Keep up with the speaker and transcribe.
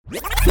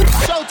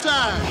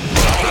halftime.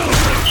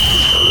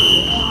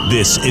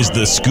 This is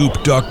the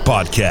Scoop Duck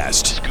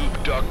Podcast.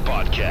 Scoop Duck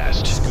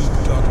Podcast.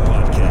 Scoop Duck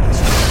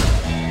Podcast.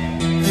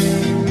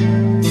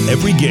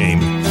 Every game.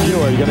 He's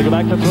going to go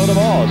back to throw the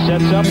ball.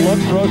 Sets up,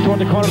 looks, throws toward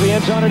the corner of the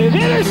end zone. It is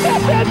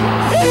intercepted!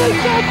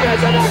 Intercepted!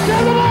 The next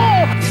of the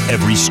ball!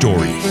 Every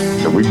story.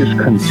 If we just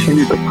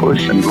continue to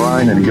push and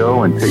grind and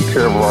go and take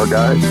care of our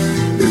guys,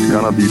 it's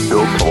going to be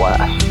built to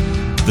last.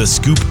 The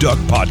Scoop Duck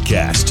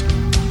Podcast.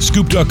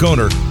 Scoop Duck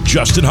owner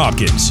Justin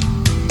Hopkins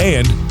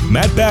and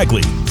Matt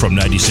Bagley from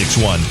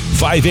 96.1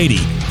 580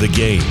 The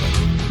Game.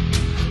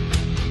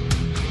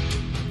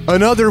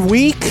 Another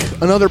week,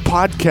 another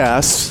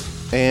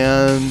podcast,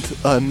 and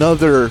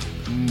another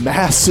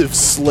massive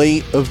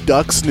slate of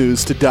Ducks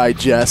news to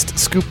digest.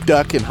 Scoop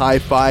Duck and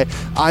Hi-Fi.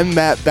 I'm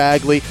Matt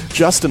Bagley.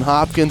 Justin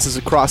Hopkins is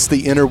across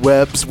the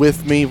interwebs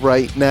with me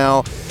right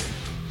now.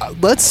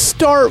 Let's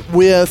start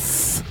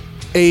with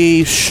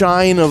a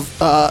shine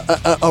of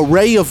a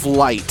ray of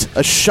light,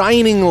 a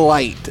shining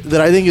light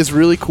that I think is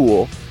really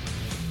cool.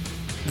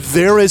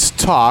 There is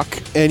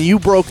talk, and you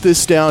broke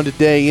this down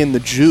today in the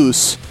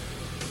Juice.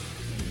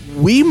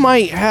 We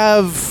might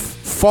have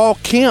fall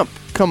camp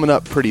coming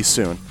up pretty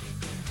soon.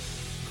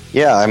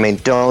 Yeah, I mean,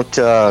 don't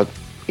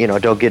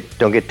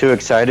get too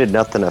excited.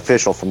 Nothing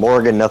official from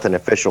Oregon, nothing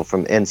official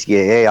from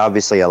NCAA.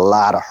 Obviously, a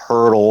lot of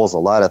hurdles, a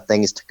lot of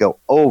things to go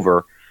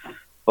over.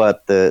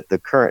 But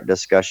the current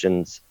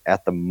discussions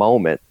at the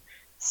moment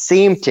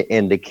seem to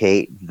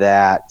indicate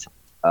that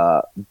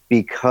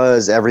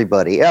because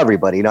everybody,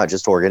 not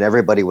just Oregon,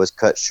 everybody was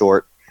cut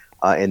short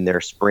in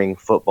their spring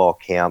football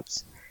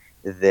camps,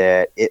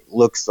 that it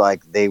looks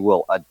like they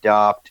will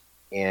adopt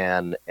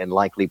and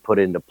likely put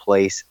into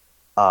place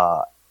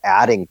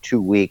adding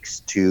 2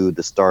 weeks to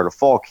the start of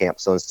fall camp.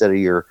 So instead of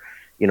your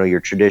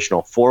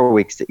traditional 4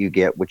 weeks that you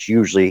get, which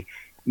usually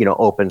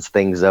opens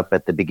things up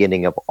at the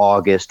beginning of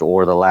August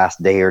or the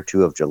last day or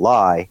two of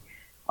July,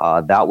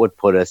 that would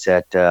put us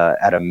at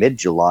a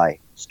mid-July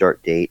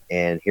start date.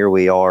 And here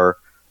we are,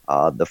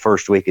 the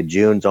first week of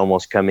June's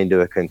almost coming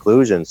to a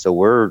conclusion. So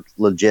we're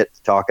legit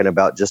talking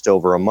about just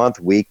over a month.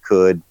 We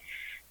could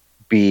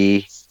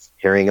be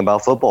hearing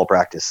about football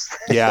practice.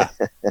 Yeah.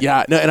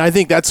 No, and I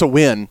think that's a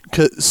win,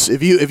 because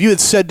if you had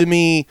said to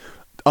me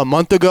a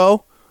month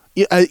ago,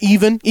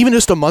 even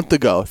just a month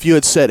ago, if you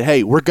had said,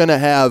 hey, we're going to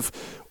have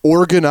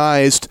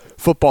organized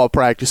football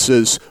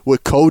practices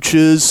with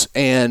coaches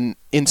and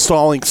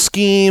installing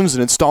schemes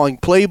and installing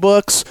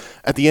playbooks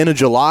at the end of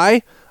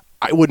July,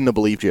 I wouldn't have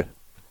believed you.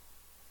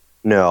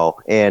 No.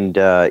 And,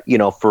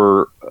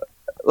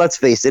 let's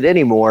face it,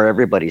 anymore,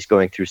 everybody's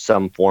going through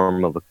some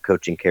form of a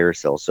coaching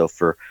carousel. So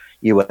for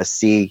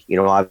USC,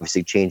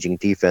 obviously changing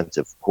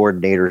defensive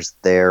coordinators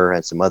there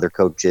and some other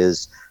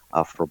coaches.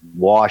 For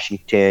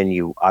Washington,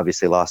 you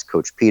obviously lost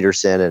Coach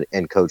Peterson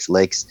and Coach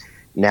Lake's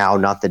now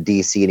not the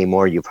DC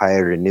anymore. You've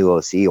hired a new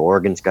OC.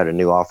 Oregon's got a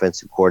new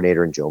offensive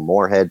coordinator in Joe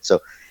Moorhead. So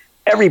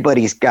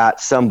everybody's got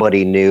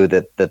somebody new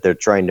that they're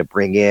trying to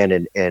bring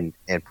in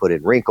and put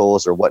in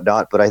wrinkles or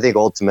whatnot. But I think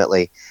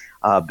ultimately,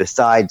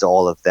 besides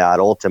all of that,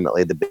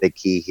 the big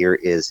key here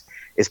is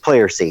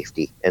player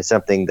safety, and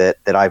something that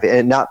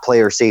and not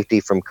player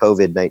safety from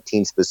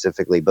COVID-19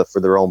 specifically, but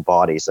for their own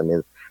bodies. I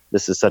mean,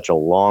 this is such a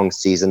long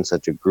season,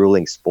 such a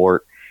grueling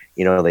sport.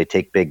 They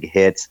take big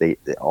hits, they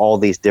all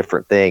these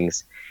different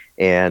things.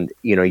 And,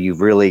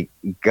 you've really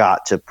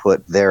got to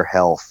put their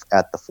health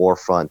at the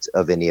forefront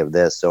of any of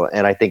this. So,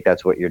 and I think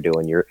that's what you're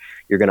doing. You're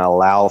going to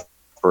allow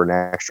for an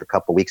extra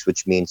couple weeks,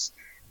 which means,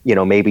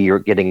 maybe you're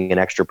getting an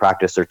extra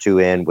practice or two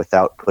in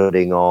without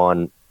putting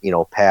on,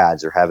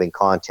 pads or having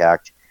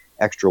contact,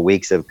 extra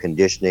weeks of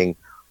conditioning.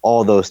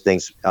 All those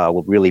things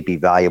will really be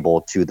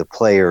valuable to the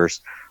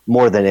players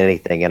more than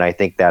anything. And I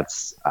think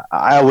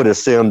I would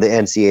assume the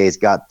NCAA's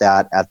got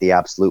that at the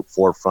absolute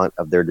forefront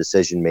of their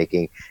decision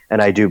making.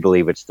 And I do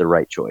believe it's the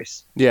right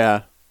choice.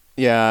 Yeah.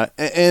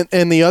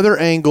 And the other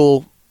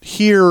angle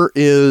here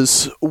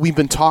is we've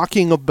been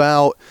talking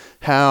about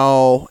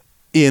how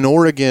in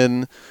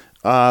Oregon,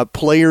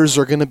 players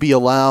are going to be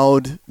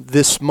allowed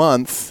this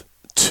month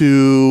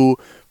to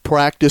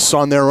practice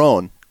on their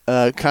own.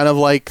 Kind of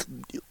like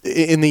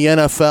in the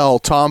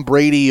NFL, Tom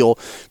Brady will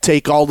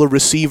take all the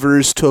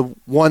receivers to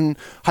one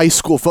high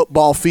school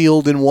football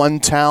field in one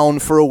town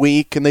for a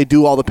week, and they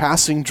do all the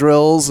passing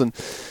drills. And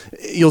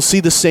you'll see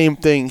the same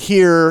thing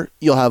here.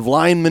 You'll have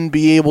linemen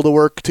be able to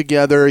work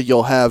together.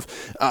 You'll have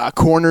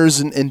corners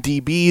and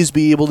DBs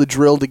be able to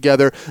drill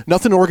together.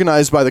 Nothing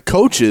organized by the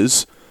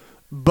coaches,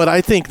 but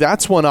I think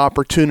that's one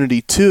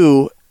opportunity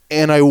too.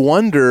 And I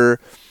wonder,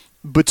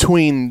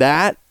 between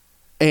that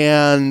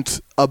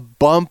and a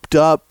bumped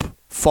up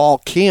fall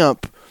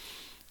camp,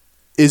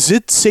 is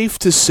it safe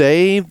to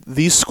say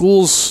these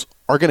schools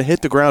are going to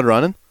hit the ground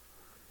running?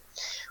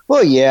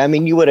 Well, yeah. I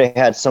mean, you would have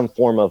had some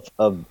form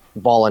of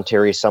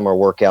voluntary summer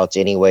workouts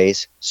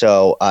anyways.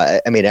 So,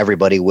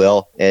 everybody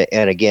will.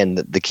 And again,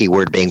 the key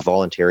word being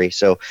voluntary.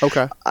 So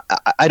okay.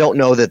 I don't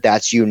know that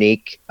that's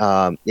unique.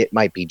 It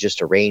might be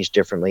just arranged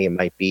differently. It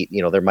might be,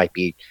 there might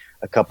be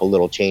a couple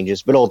little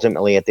changes. But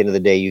ultimately, at the end of the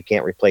day, you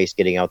can't replace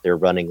getting out there,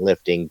 running,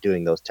 lifting,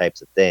 doing those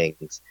types of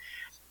things.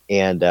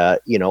 And, I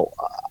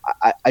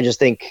just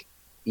think,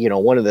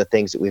 one of the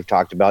things that we've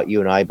talked about, you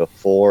and I,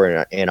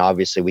 before, and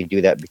obviously we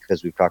do that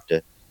because we've talked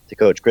to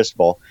Coach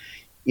Cristobal,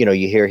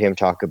 you hear him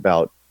talk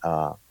about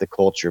the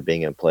culture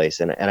being in place.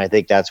 And I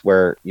think that's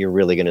where you're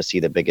really going to see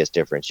the biggest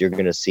difference. You're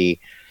going to see,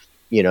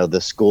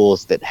 the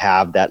schools that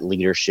have that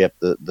leadership,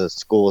 the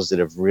schools that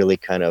have really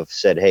kind of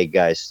said, hey,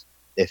 guys,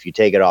 if you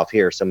take it off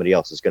here, somebody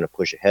else is going to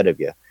push ahead of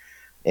you.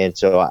 And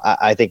so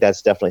I think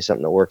that's definitely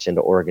something that works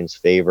into Oregon's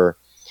favor.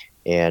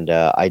 And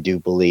I do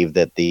believe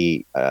that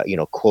the,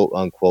 quote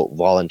unquote,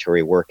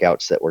 voluntary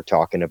workouts that we're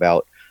talking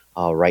about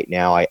right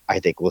now, I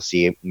think we'll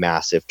see a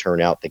massive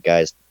turnout. The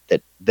guys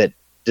that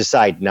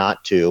decide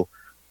not to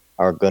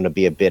are going to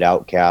be a bit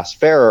outcast.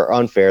 Fair or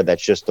unfair,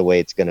 that's just the way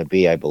it's going to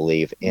be, I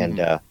believe. Mm-hmm.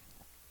 And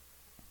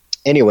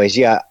anyways,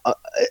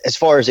 as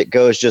far as it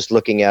goes, just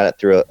looking at it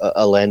through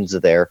a lens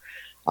there,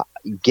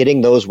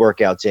 getting those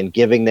workouts in,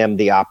 giving them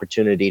the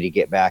opportunity to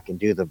get back and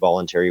do the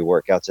voluntary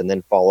workouts, and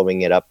then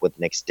following it up with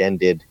an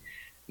extended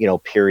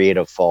period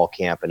of fall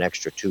camp, an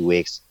extra 2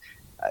 weeks,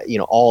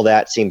 all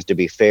that seems to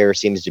be fair,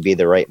 seems to be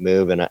the right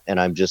move. And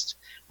I'm just,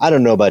 I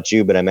don't know about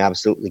you, but I'm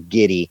absolutely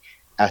giddy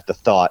at the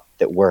thought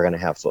that we're going to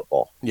have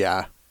football.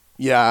 Yeah.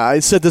 I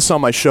said this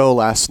on my show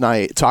last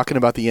night, talking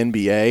about the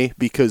NBA,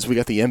 because we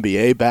got the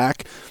NBA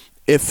back.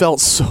 It felt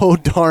so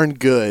darn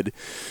good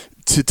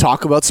to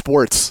talk about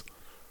sports.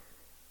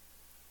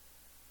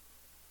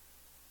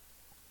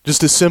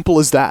 Just as simple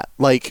as that.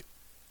 Like,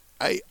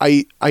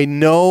 I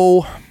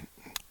know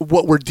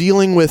what we're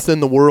dealing with in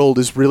the world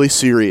is really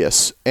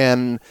serious,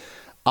 and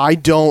I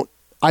don't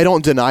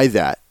deny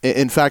that.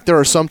 In fact, there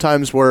are some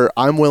times where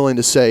I'm willing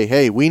to say,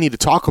 hey, we need to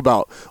talk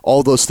about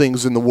all those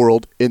things in the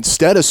world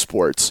instead of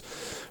sports.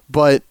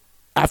 But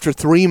after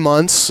 3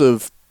 months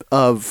of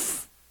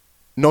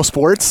no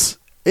sports,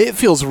 it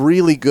feels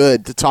really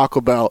good to talk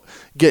about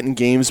getting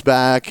games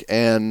back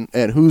and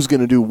who's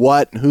going to do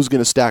what and who's going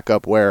to stack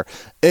up where.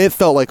 It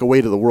felt like a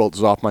weight of the world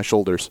was off my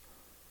shoulders.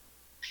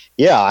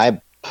 Yeah,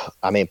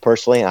 I mean,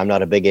 personally, I'm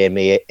not a big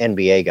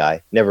NBA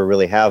guy. Never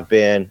really have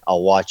been.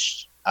 I'll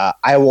watch.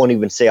 I won't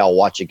even say I'll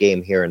watch a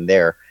game here and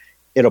there.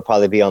 It'll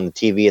probably be on the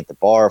TV at the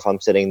bar if I'm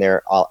sitting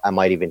there. I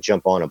might even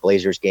jump on a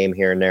Blazers game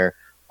here and there.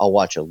 I'll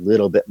watch a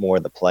little bit more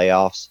of the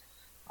playoffs.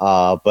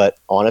 But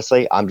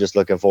honestly, I'm just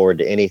looking forward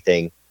to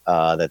anything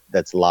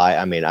that's live.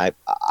 I mean,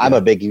 I'm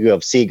a big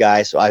UFC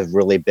guy, so I've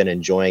really been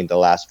enjoying the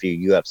last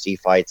few UFC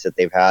fights that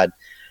they've had.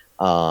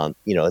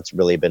 It's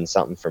really been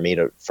something for me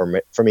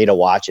to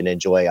watch and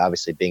enjoy,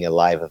 obviously being a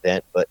live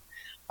event, but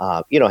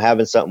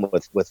having something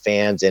with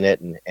fans in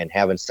it and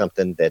having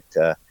something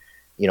that,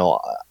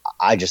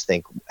 I just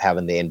think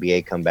having the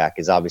NBA come back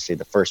is obviously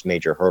the first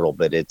major hurdle,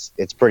 but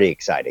it's pretty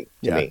exciting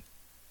to me.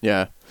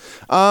 Yeah.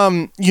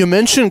 You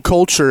mentioned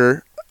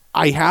culture.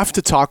 I have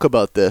to talk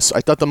about this.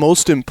 I thought the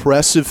most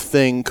impressive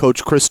thing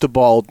Coach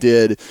Cristobal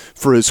did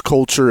for his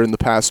culture in the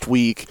past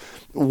week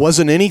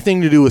wasn't anything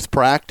to do with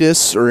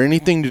practice or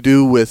anything to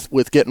do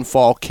with getting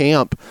fall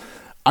camp.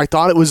 I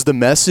thought it was the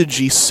message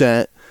he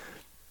sent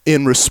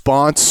in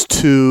response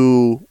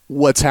to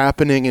what's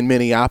happening in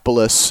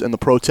Minneapolis and the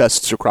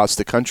protests across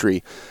the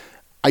country.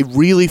 I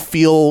really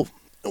feel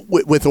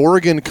with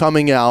Oregon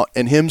coming out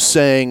and him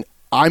saying,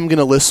 I'm going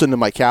to listen to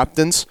my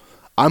captains,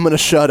 I'm going to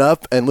shut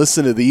up and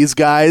listen to these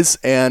guys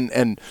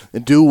and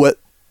do what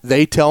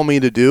they tell me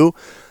to do.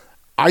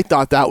 I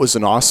thought that was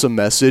an awesome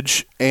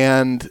message.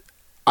 And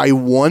I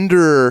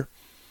wonder,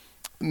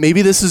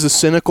 maybe this is a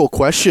cynical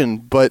question,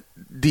 but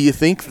do you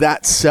think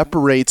that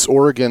separates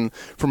Oregon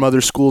from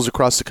other schools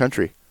across the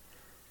country?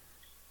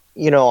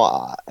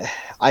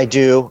 I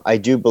do. I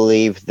do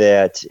believe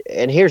that.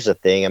 And here's the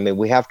thing. I mean,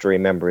 we have to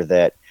remember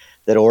that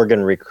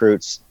Oregon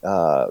recruits,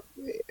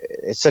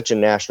 it's such a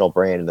national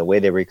brand, and the way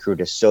they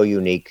recruit is so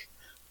unique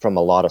from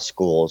a lot of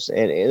schools.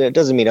 And it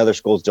doesn't mean other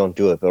schools don't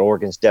do it, but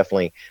Oregon's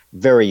definitely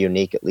very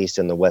unique, at least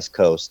in the West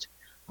Coast,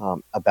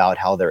 about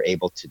how they're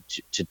able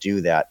to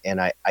do that. And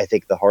I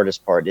think the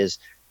hardest part is,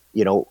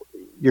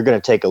 you're going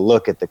to take a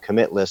look at the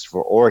commit list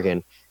for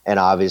Oregon, and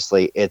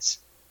obviously it's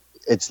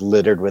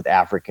littered with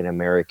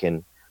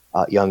African-American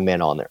young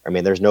men on there. I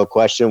mean, there's no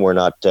question. We're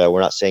not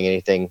saying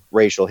anything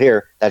racial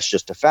here. That's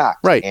just a fact.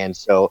 Right. And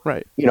so,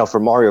 for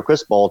Mario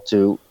Cristobal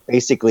to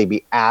basically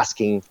be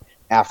asking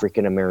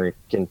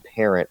African-American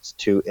parents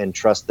to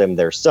entrust them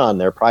their son,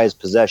 their prized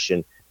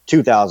possession,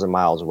 2,000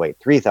 miles away,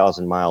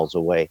 3,000 miles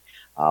away,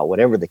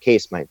 whatever the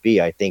case might be,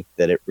 I think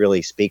that it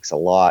really speaks a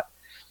lot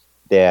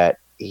that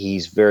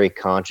he's very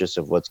conscious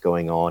of what's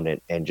going on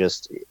and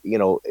just,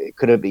 it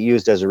could have been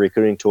used as a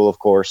recruiting tool, of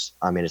course.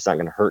 I mean, it's not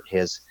going to hurt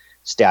his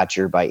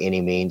stature by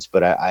any means,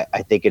 but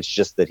I think it's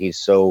just that he's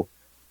so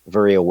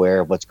very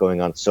aware of what's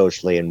going on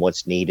socially and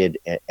what's needed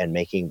and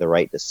making the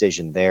right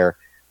decision there.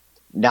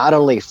 Not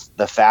only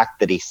the fact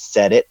that he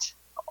said it,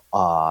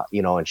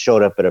 and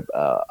showed up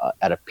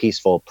at a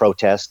peaceful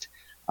protest,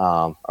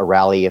 a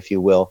rally, if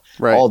you will,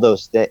 right. all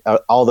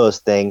those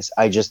things.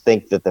 I just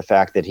think that the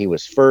fact that he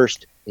was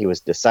first, He was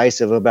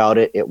decisive about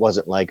it. It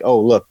wasn't like, oh,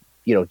 look,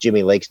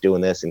 Jimmy Lake's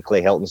doing this and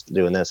Clay Helton's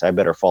doing this, I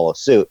better follow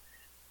suit.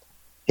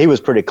 He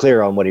was pretty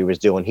clear on what he was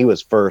doing. He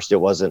was first. It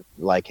wasn't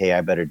like, hey,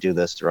 I better do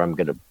this or I'm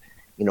going to,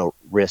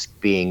 risk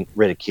being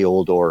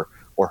ridiculed or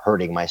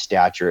hurting my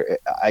stature.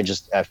 I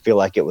feel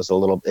like it's a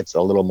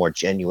little more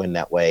genuine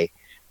that way.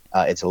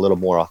 It's a little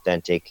more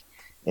authentic.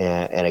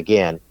 And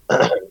again,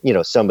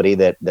 somebody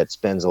that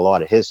spends a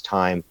lot of his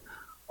time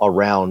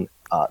around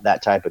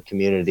that type of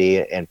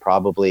community and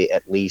probably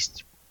at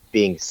least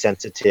being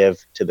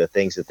sensitive to the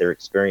things that they're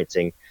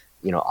experiencing,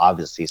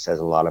 obviously says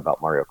a lot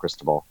about Mario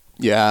Cristobal.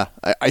 Yeah,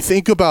 I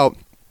think about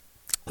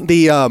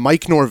the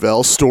Mike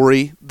Norvell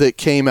story that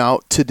came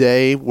out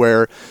today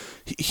where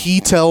he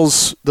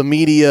tells the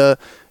media,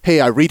 hey,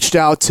 I reached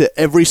out to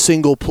every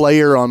single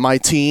player on my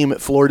team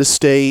at Florida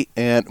State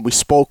and we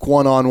spoke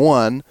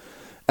one-on-one,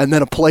 and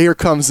then a player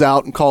comes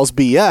out and calls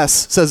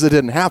BS, says it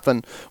didn't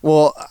happen.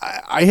 Well,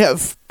 I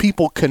have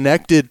people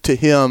connected to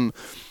him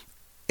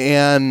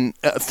and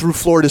through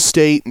Florida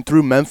State and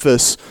through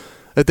Memphis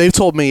that they've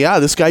told me, yeah,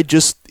 this guy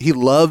he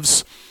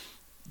loves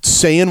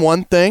saying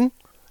one thing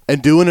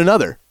and doing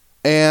another.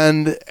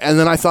 And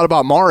then I thought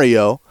about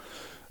Mario.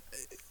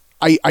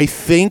 I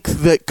think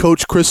that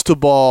Coach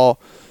Cristobal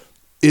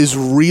is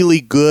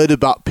really good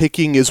about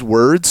picking his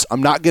words.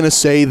 I'm not going to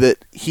say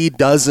that he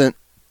doesn't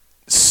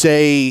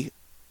say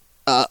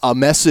a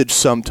message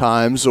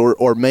sometimes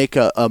or make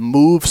a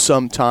move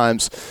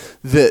sometimes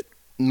that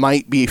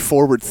might be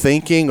forward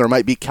thinking or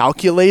might be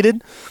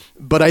calculated.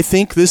 But I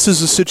think this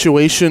is a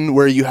situation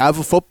where you have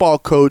a football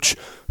coach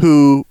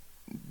who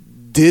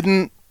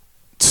didn't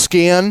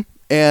scan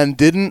and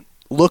didn't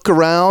look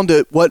around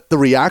at what the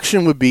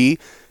reaction would be.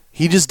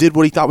 He just did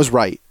what he thought was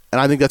right. And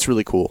I think that's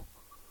really cool.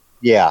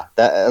 Yeah.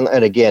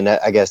 And again,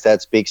 I guess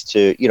that speaks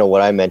to,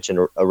 what I mentioned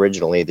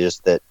originally,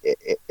 just that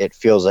it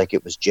feels like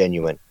it was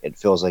genuine. It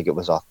feels like it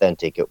was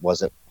authentic. It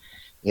wasn't,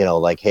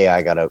 like, hey,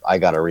 I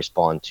gotta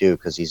respond too,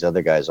 because these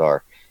other guys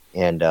are.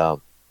 And,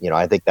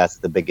 I think that's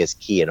the biggest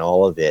key in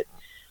all of it.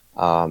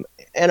 And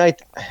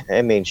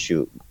I mean,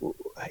 shoot,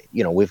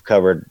 we've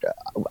covered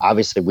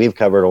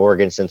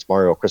Oregon since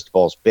Mario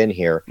Cristobal's been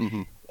here.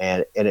 Mm-hmm.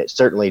 And it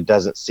certainly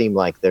doesn't seem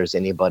like there's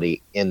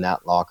anybody in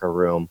that locker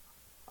room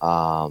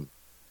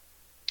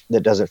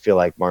that doesn't feel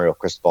like Mario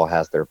Cristobal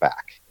has their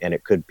back. And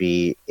it could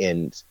be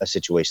in a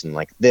situation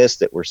like this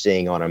that we're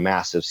seeing on a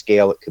massive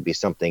scale. It could be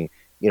something,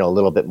 a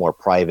little bit more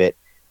private.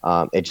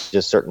 It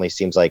just certainly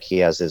seems like he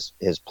has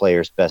his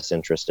players' best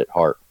interest at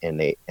heart, and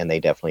they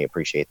definitely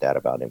appreciate that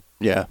about him.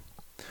 Yeah.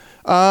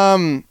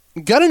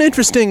 Got an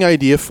interesting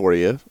idea for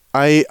you.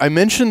 I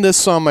mentioned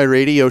this on my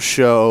radio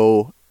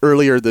show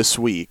earlier this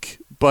week,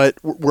 but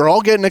we're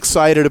all getting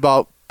excited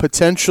about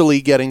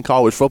potentially getting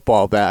college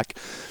football back.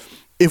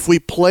 If we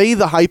play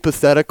the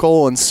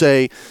hypothetical and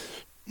say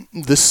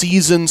the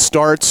season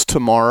starts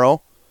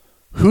tomorrow,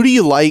 who do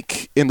you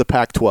like in the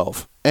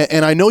Pac-12?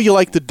 And I know you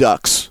like the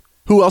Ducks.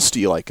 Who else do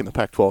you like in the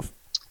Pac-12?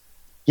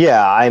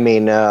 Yeah, I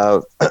mean,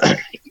 as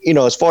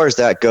far as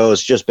that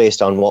goes, just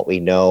based on what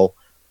we know,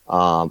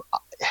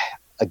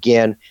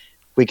 again,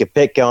 we could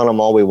pick on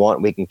them all we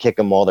want. We can kick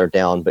them while they're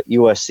down. But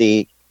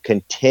USC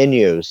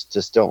continues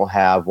to still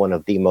have one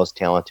of the most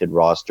talented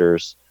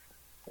rosters,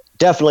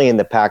 definitely in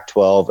the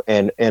Pac-12,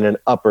 and an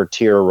upper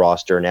tier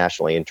roster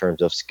nationally in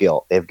terms of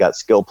skill. They've got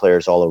skill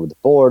players all over the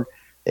board.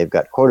 They've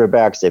got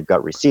quarterbacks. They've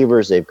got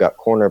receivers. They've got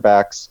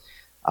cornerbacks.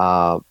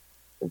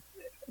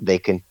 They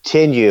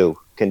continue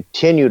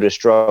to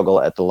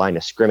struggle at the line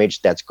of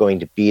scrimmage. That's going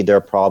to be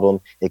their problem.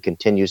 It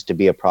continues to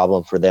be a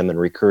problem for them in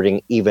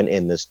recruiting, even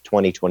in this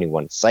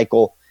 2021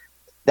 cycle.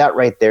 That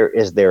right there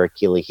is their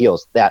Achilles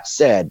heels. That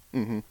said,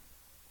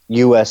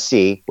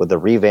 USC with a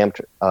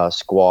revamped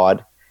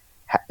squad,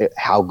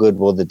 how good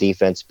will the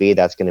defense be?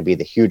 That's going to be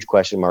the huge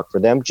question mark for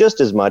them,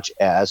 just as much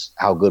as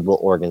how good will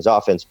Oregon's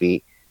offense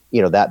be,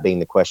 that being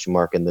the question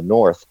mark in the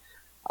North.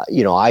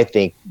 I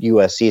think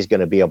USC is going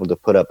to be able to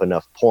put up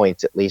enough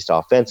points, at least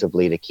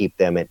offensively, to keep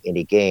them in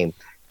any game.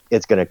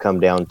 It's going to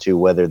come down to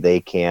whether they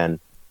can,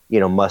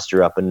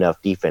 muster up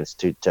enough defense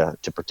to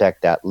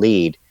protect that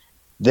lead.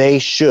 They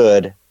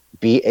should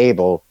be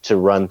able to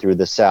run through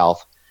the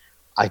South.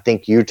 I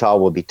think Utah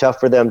will be tough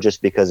for them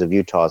just because of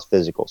Utah's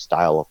physical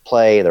style of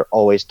play. They're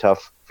always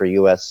tough for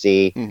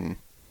USC. Mm-hmm.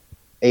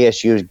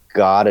 ASU's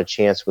got a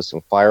chance with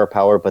some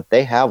firepower, but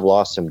they have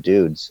lost some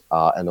dudes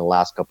in the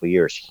last couple of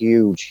years.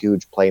 Huge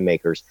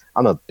playmakers.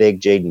 I'm a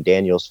big Jaden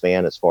Daniels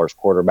fan as far as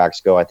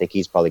quarterbacks go. I think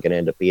he's probably going to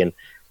end up being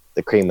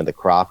the cream of the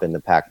crop in the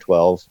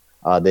Pac-12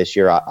 this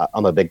year.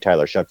 I'm a big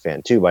Tyler Shuck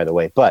fan too, by the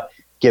way. But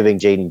giving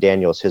Jaden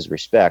Daniels his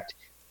respect,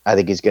 I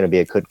think he's going to be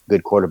a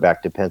good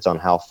quarterback. Depends on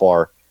how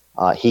far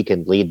he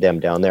can lead them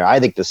down there. I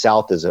think the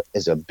South is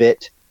a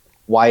bit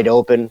wide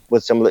open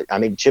with some of the. I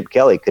mean, Chip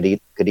Kelly could he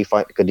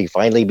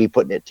finally be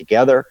putting it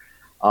together?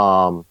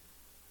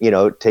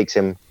 It takes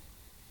him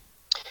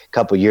a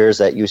couple years.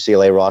 That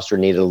UCLA roster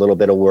needed a little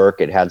bit of work.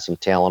 It had some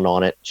talent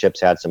on it.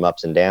 Chip's had some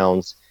ups and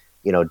downs.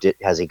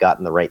 Has he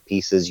gotten the right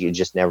pieces? You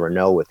just never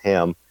know with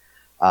him.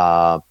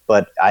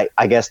 But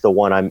I guess the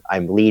one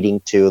I'm leading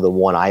to, the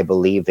one I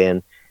believe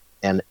in,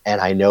 and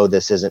I know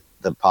this isn't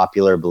the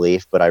popular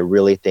belief, but I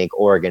really think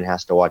Oregon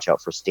has to watch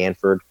out for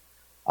Stanford.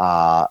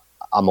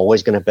 I'm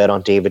always going to bet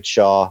on David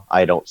Shaw.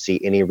 I don't see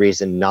any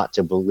reason not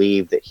to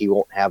believe that he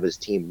won't have his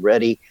team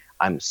ready.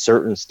 I'm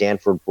certain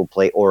Stanford will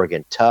play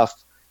Oregon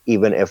tough,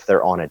 even if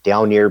they're on a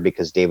down year,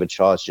 because David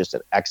Shaw is just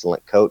an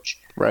excellent coach.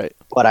 Right.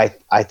 But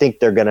I think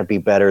they're going to be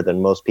better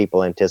than most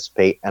people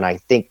anticipate. And I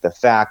think the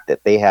fact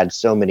that they had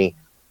so many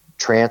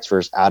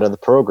transfers out of the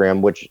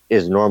program, which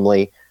is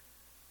normally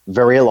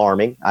very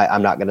alarming.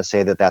 I'm not going to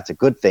say that that's a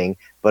good thing,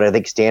 but I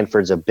think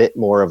Stanford's a bit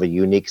more of a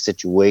unique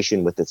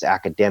situation with its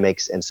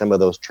academics, and some of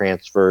those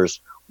transfers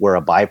were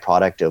a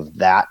byproduct of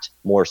that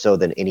more so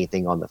than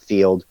anything on the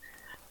field.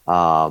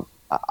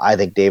 I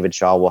think David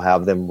Shaw will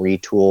have them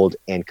retooled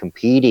and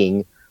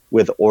competing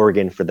with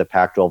Oregon for the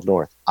Pac-12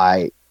 North.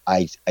 I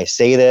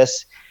say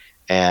this,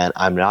 and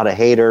I'm not a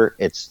hater.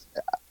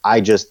 I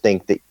just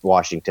think that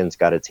Washington's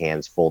got its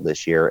hands full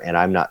this year, and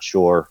I'm not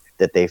sure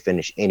that they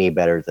finish any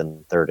better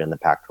than third in the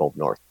Pac-12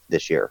 North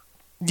this year.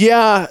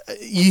 Yeah,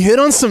 you hit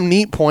on some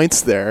neat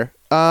points there.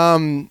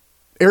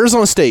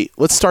 Arizona State,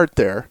 let's start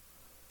there.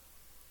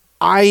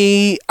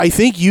 I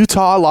think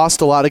Utah lost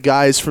a lot of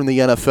guys from the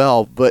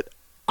NFL, but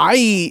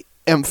I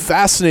am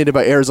fascinated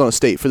by Arizona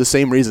State for the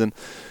same reason.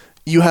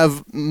 You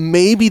have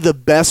maybe the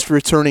best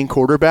returning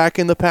quarterback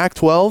in the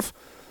Pac-12,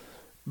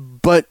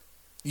 but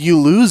you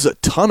lose a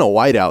ton of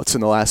wideouts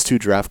in the last two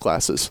draft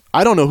classes.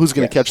 I don't know who's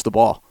going to catch the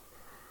ball.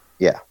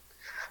 Yeah,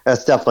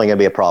 that's definitely going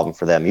to be a problem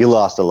for them. You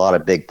lost a lot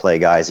of big play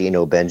guys,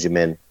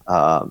 Benjamin.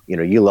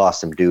 You lost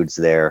some dudes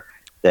there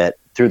that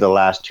through the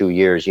last 2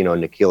 years,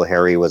 N'Keal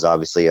Harry was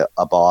obviously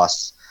a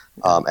boss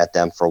at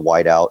them for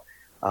wideout.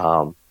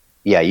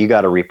 You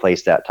got to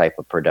replace that type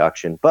of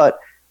production. But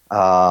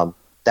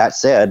that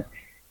said,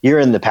 you're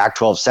in the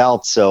Pac-12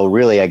 South, so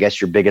really I guess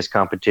your biggest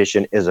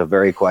competition is a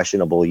very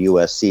questionable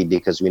USC,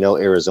 because we know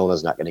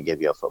Arizona's not going to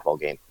give you a football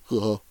game.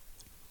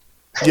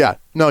 Yeah,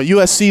 no,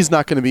 USC is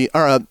not going to be,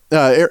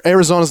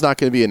 Arizona's not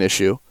going to be an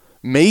issue.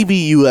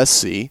 Maybe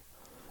USC,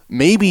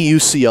 maybe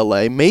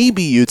UCLA,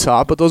 maybe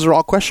Utah, but those are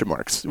all question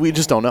marks. We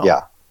just don't know.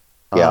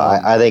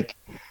 I think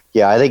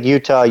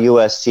Utah,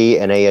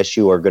 USC, and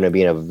ASU are going to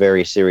be in a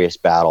very serious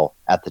battle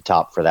at the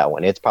top for that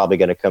one. It's probably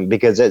going to come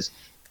because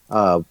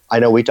I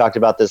know we talked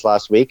about this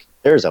last week.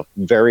 There's a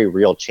very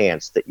real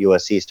chance that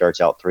USC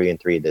starts out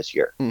 3-3 this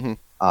year.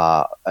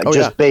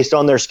 Mm-hmm. Based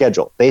on their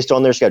schedule.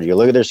 You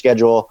look at their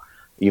schedule.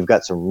 You've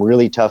got some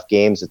really tough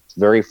games. It's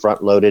very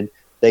front-loaded.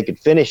 They could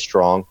finish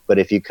strong, but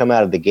if you come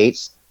out of the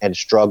gates and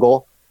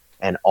struggle,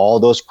 and all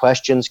those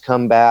questions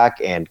come back,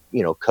 and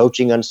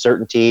coaching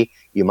uncertainty,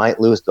 you might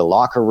lose the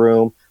locker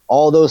room.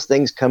 All those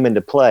things come into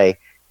play,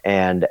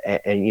 and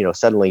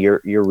suddenly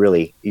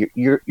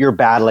you're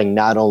battling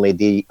not only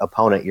the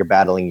opponent, you're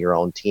battling your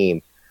own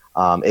team.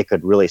 It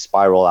could really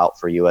spiral out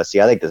for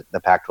USC. I think the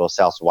Pac-12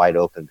 South's wide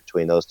open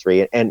between those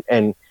three,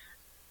 and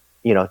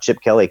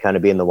Chip Kelly kind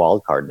of being the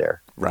wild card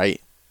there. Right.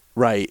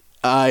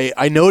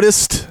 I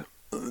noticed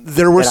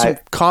there were some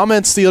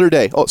comments the other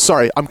day. Oh,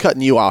 sorry, I'm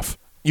cutting you off.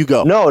 You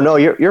go. No,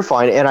 you're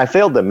fine. And I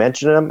failed to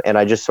mention them, and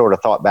I just sort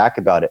of thought back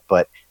about it.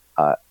 But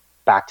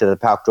back to the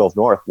Pac-12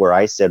 North, where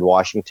I said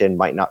Washington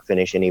might not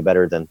finish any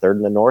better than third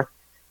in the North.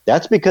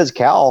 That's because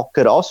Cal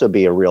could also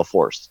be a real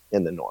force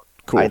in the North.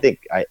 Cool. I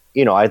think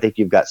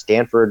you've got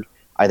Stanford.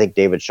 I think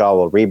David Shaw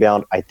will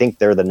rebound. I think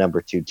they're the number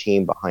 2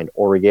 team behind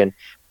Oregon,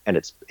 and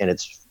it's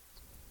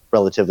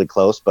relatively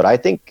close. But I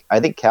think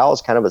Cal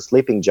is kind of a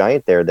sleeping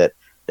giant there that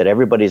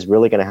everybody's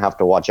really going to have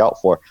to watch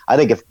out for. I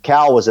think if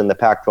Cal was in the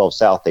Pac-12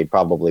 South, they'd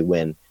probably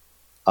win,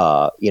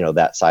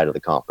 that side of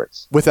the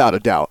conference. Without a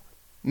doubt.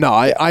 No,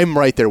 I'm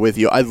right there with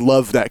you. I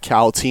love that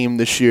Cal team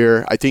this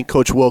year. I think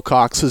Coach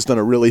Wilcox has done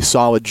a really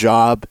solid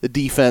job. The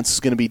defense is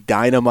going to be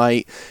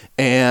dynamite.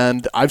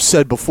 And I've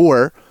said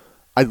before,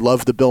 I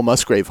love the Bill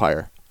Musgrave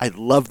hire.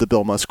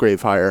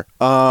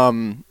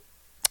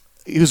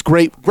 He was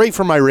great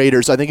for my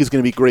Raiders. I think he's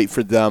going to be great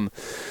for them.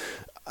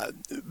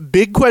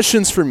 Big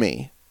questions for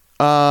me.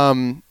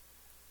 I'll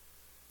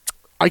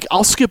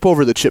skip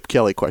over the Chip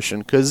Kelly question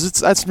because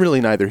that's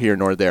really neither here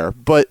nor there.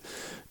 But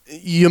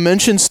you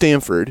mentioned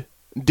Stanford,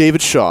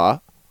 David Shaw.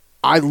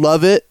 I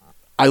love it.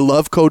 I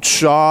love Coach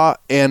Shaw,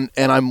 and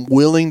I'm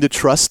willing to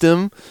trust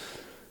him.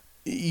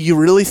 You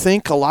really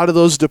think a lot of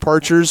those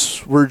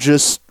departures were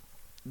just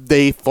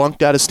they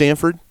flunked out of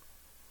Stanford?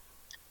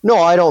 No,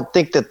 I don't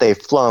think that they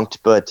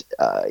flunked, but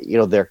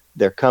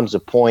there comes a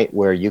point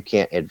where you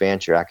can't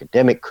advance your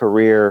academic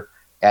career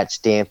at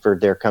Stanford.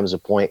 There comes a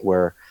point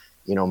where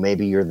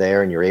maybe you're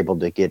there and you're able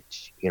to get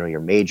your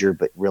major,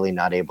 but really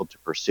not able to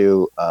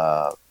pursue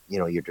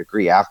your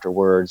degree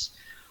afterwards.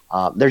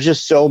 There's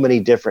just so many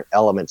different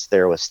elements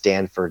there with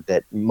Stanford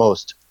that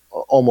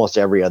almost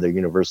every other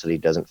university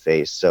doesn't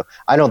face. So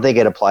I don't think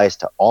it applies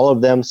to all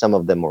of them. Some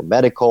of them were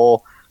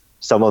medical.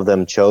 Some of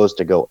them chose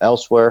to go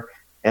elsewhere.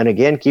 And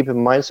again, keep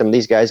in mind, some of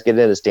these guys get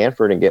into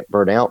Stanford and get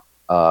burnt out,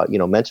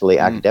 mentally,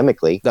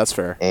 academically. That's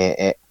fair.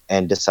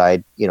 and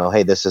decide,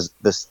 hey,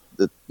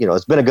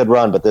 it's been a good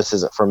run, but this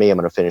isn't for me. I'm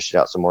going to finish it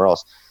out somewhere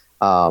else.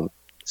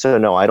 So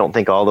no, I don't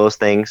think all those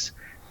things.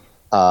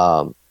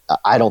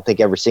 I don't think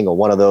every single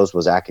one of those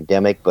was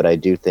academic, but I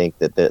do think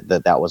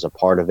that was a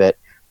part of it.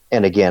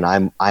 And again,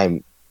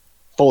 I'm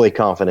fully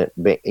confident,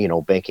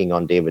 banking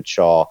on David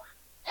Shaw,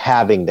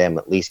 having them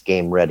at least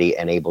game ready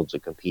and able to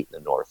compete in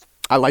the North.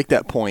 I like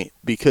that point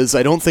because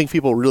I don't think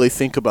people really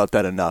think about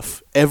that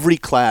enough. Every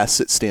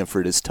class at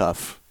Stanford is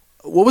tough.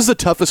 What was the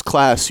toughest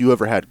class you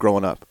ever had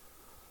growing up?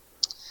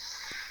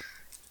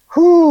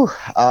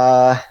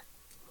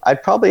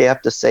 I'd probably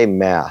have to say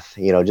math.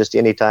 Just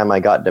anytime I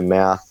got into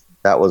math,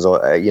 that was,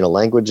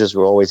 languages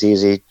were always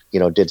easy.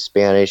 Did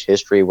Spanish,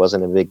 history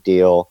wasn't a big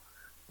deal.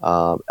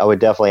 I would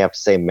definitely have to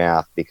say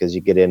math because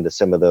you get into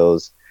some of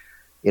those,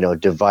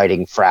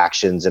 dividing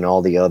fractions and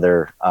all the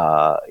other,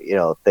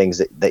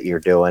 things that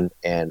you're doing.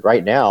 And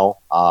right now,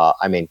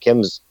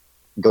 Kim's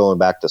going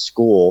back to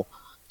school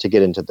to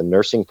get into the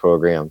nursing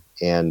program,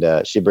 and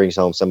she brings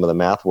home some of the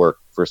math work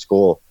for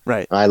school.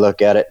 Right. And I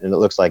look at it and it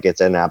looks like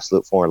it's an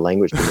absolute foreign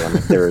language to me.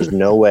 There is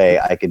no way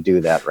I could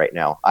do that right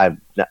now. And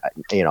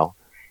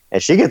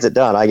she gets it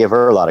done. I give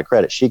her a lot of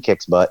credit. She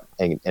kicks butt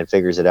and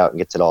figures it out and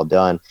gets it all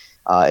done.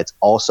 It's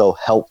also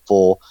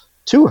helpful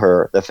to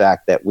her, the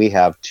fact that we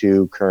have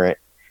two current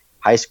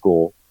high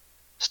school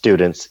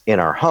students in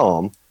our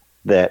home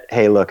that,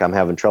 hey, look, I'm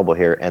having trouble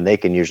here. And they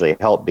can usually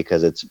help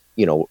because it's,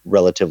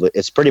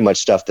 it's pretty much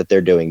stuff that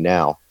they're doing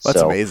now.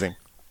 That's amazing.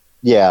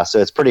 Yeah. So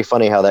it's pretty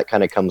funny how that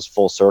kind of comes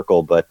full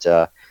circle. But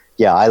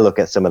I look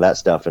at some of that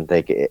stuff and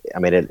think,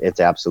 it's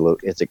absolute.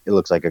 It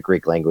looks like a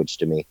Greek language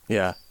to me.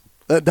 Yeah.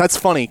 That's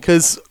funny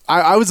because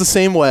I was the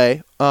same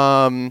way.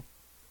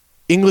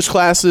 English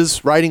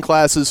classes, writing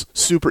classes,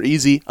 super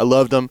easy. I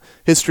loved them.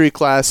 History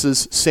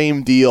classes,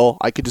 same deal.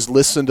 I could just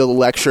listen to the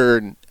lecture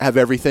and have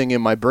everything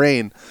in my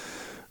brain.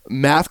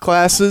 Math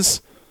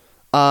classes,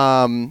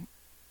 after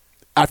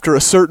a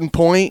certain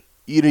point,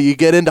 you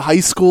get into high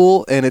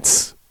school and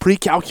it's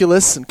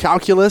pre-calculus and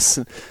calculus,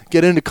 and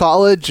get into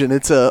college and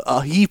it's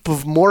a heap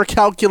of more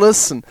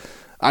calculus, and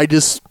I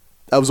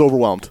was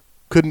overwhelmed.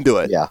 Couldn't do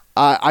it. Yeah.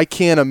 I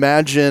can't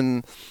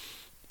imagine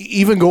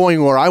even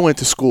going where I went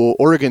to school.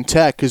 Oregon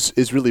Tech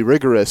is really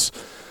rigorous.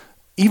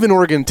 Even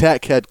Oregon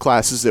Tech had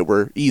classes that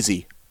were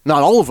easy.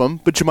 Not all of them,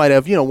 but you might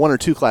have, one or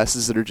two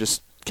classes that are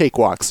just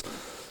cakewalks.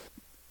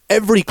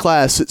 Every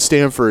class at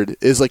Stanford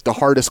is like the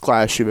hardest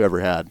class you've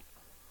ever had.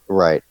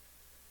 Right.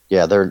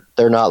 Yeah,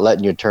 they're not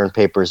letting you turn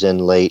papers in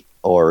late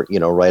or,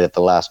 right at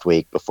the last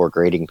week before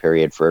grading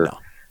period for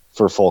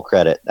full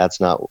credit. That's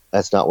not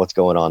what's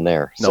going on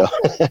there. No,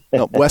 So.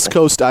 No, West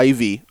Coast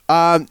Ivy.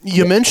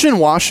 You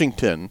mentioned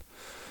Washington.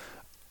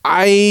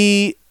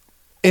 I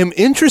am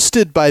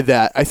interested by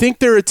that. I think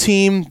they're a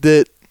team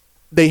that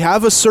they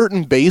have a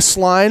certain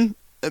baseline,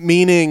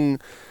 meaning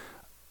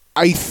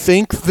I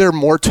think they're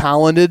more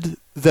talented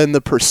than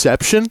the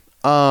perception.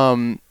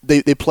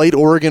 They played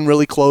Oregon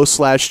really close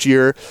last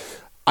year.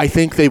 I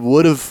think they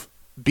would have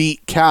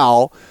beat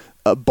Cal,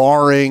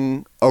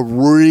 barring a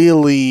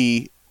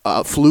really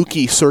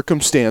fluky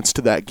circumstance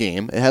to that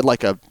game. It had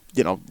like a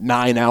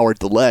 9-hour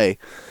delay,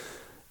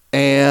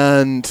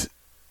 and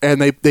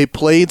they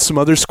played some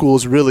other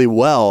schools really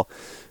well.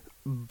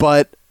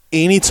 But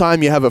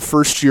anytime you have a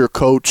first-year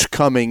coach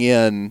coming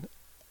in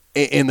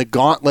the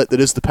gauntlet that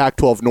is the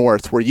Pac-12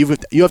 North, where you have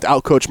to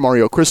outcoach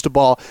Mario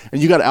Cristobal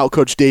and you got to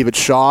outcoach David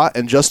Shaw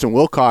and Justin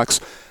Wilcox,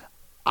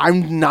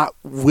 I'm not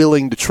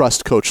willing to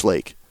trust Coach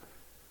Lake.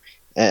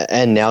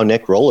 And now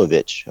Nick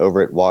Rolovich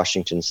over at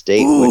Washington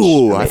State.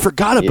 Ooh, I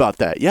forgot about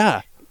that.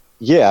 Yeah.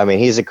 Yeah,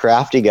 he's a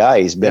crafty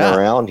guy. He's been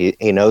around.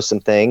 He knows some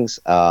things.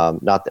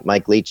 Not that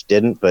Mike Leach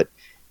didn't, but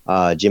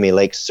Jimmy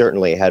Lake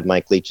certainly had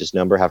Mike Leach's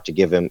number. Have to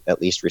give him at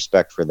least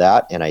respect for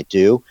that, and I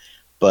do.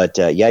 But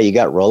you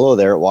got Rolo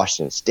there at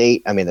Washington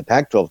State. The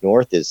Pac-12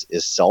 North is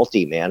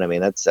salty, man.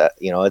 That's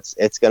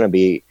it's going to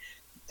be.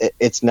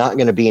 It's not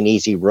going to be an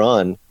easy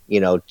run,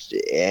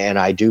 and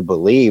I do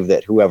believe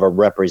that whoever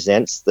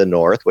represents the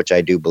North, which I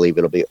do believe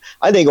it'll be,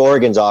 I think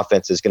Oregon's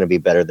offense is going to be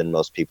better than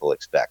most people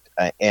expect.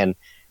 And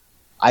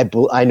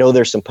I know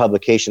there's some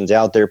publications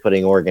out there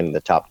putting Oregon in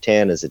the top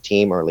 10 as a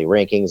team, early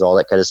rankings, all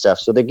that kind of stuff.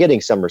 So they're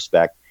getting some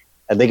respect.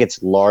 I think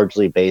it's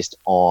largely based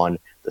on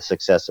the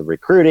success of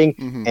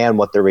recruiting and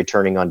what they're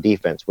returning on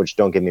defense, which,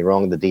 don't get me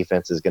wrong, the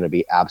defense is going to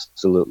be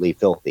absolutely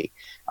filthy.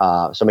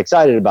 So I'm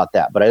excited about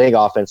that. But I think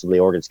offensively,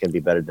 Oregon's going to be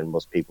better than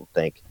most people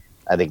think.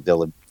 I think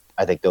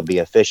they'll be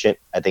efficient.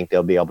 I think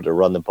they'll be able to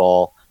run the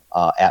ball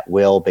at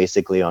will,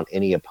 basically on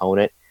any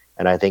opponent.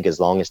 And I think as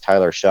long as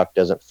Tyler Shuck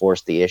doesn't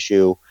force the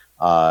issue,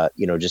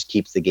 just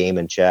keeps the game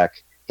in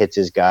check, hits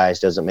his guys,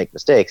 doesn't make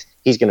mistakes,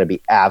 he's going to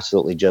be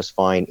absolutely just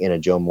fine in a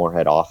Joe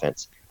Moorhead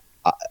offense.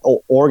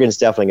 Oregon's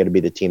definitely going to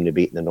be the team to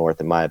beat in the North,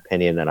 in my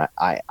opinion. And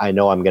I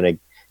know I'm going to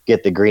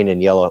get the green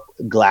and yellow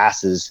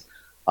glasses,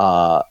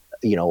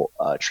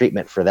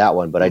 treatment for that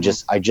one, but I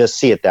just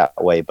see it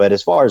that way. But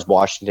as far as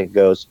Washington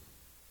goes,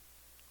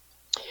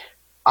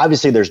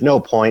 obviously there's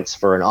no points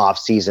for an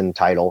off-season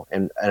title,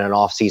 and an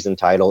off-season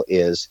title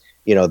is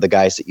the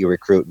guys that you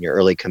recruit and your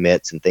early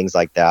commits and things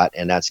like that.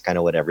 And that's kind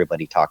of what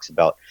everybody talks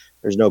about.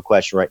 There's no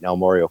question right now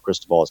Mario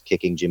Cristobal is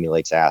kicking Jimmy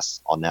Lake's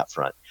ass on that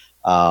front.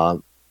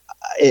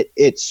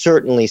 It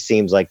certainly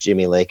seems like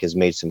Jimmy Lake has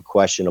made some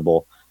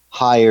questionable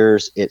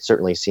hires. It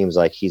certainly seems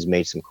like he's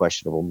made some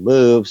questionable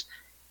moves.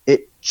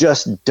 It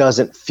just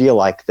doesn't feel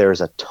like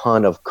there's a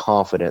ton of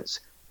confidence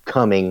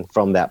coming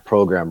from that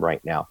program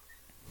right now.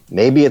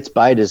 Maybe it's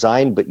by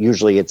design, but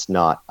usually it's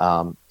not.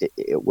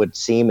 It would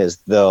seem as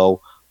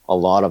though a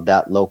lot of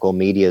that local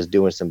media is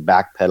doing some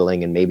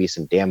backpedaling and maybe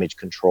some damage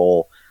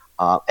control.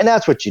 And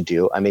that's what you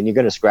do. I mean, you're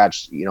going to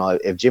scratch,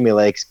 if Jimmy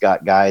Lake's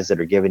got guys that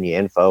are giving you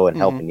info and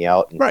helping you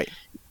out, and right,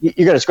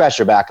 you're going to scratch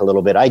your back a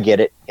little bit. I get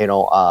it.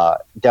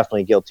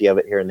 Definitely guilty of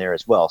it here and there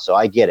as well. So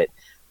I get it.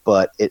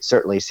 But it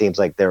certainly seems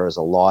like there is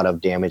a lot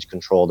of damage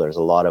control. There's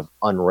a lot of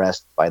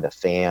unrest by the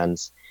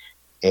fans.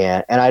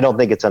 And I don't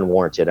think it's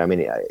unwarranted. I mean,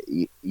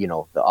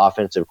 the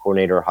offensive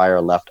coordinator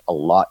hire left a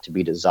lot to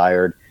be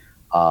desired.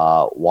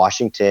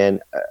 Washington,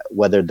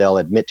 whether they'll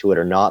admit to it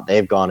or not,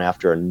 they've gone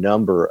after a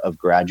number of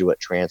graduate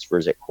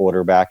transfers at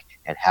quarterback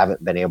and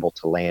haven't been able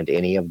to land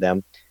any of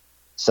them.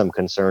 Some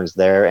concerns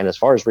there. And as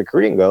far as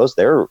recruiting goes,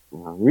 they're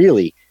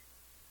really,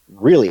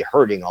 really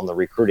hurting on the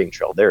recruiting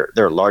trail.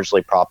 They're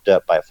largely propped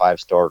up by a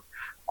 5-star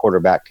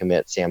quarterback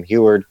commit, Sam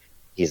Heward.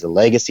 He's a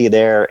legacy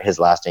there. His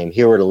last name,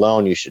 Heward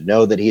alone, you should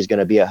know that he's going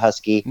to be a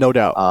Husky. No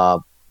doubt.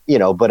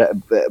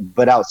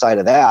 But outside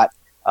of that,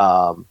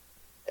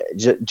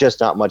 just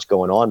not much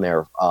going on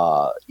there,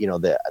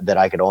 that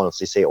I could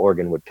honestly say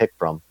Oregon would pick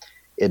from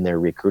in their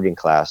recruiting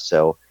class.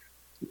 So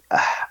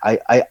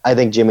I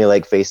think Jimmy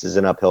Lake faces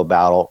an uphill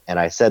battle. And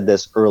I said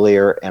this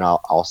earlier, and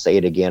I'll say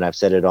it again. I've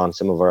said it on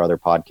some of our other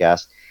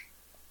podcasts.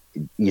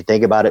 You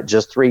think about it,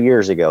 just 3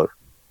 years ago,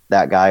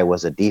 that guy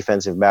was a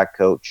defensive back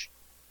coach.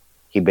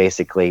 He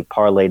basically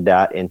parlayed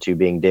that into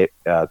being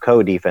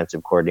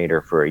co-defensive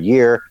coordinator for a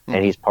year,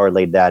 and he's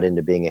parlayed that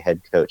into being a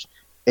head coach.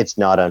 It's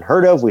not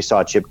unheard of. We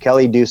saw Chip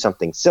Kelly do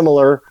something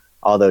similar,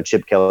 although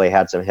Chip Kelly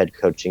had some head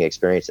coaching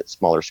experience at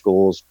smaller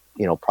schools,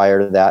 prior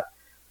to that.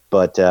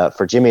 But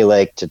for Jimmy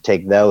Lake to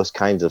take those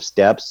kinds of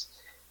steps,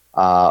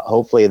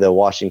 hopefully the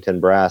Washington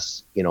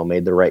brass,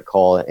 made the right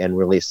call and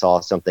really saw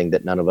something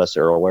that none of us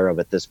are aware of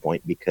at this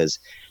point, because,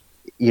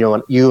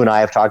 you and I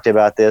have talked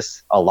about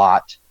this a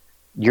lot.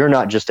 You're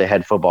not just a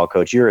head football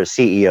coach. You're a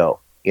CEO.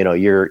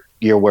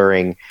 You're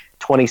wearing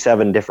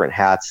 27 different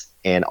hats,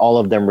 and all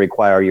of them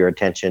require your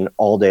attention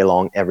all day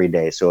long, every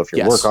day. So if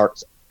your work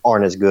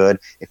aren't as good,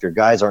 if your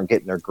guys aren't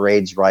getting their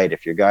grades right,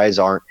 if your guys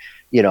aren't,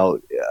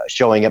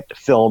 showing up to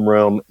film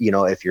room,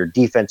 if your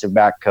defensive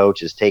back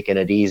coach is taking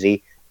it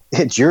easy,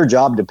 it's your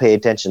job to pay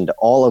attention to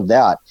all of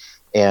that.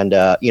 And,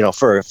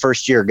 for a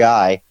first-year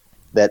guy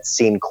that's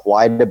seen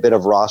quite a bit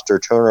of roster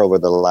turnover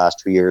the last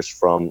 2 years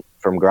from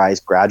guys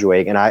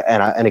graduating,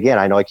 and again,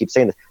 I know I keep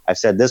saying this, I've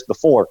said this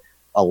before,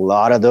 a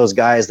lot of those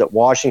guys that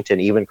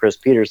Washington, even Chris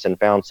Peterson,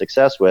 found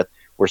success with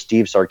were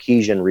Steve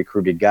Sarkisian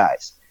recruited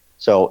guys.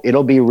 So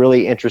it'll be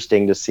really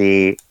interesting to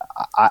see.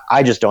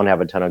 I just don't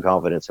have a ton of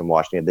confidence in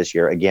Washington this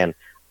year. Again,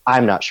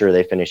 I'm not sure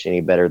they finish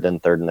any better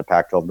than third in the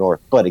Pac-12 North.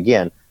 But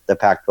again, the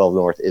Pac-12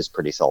 North is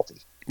pretty salty.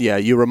 Yeah,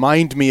 you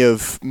remind me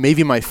of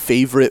maybe my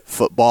favorite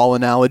football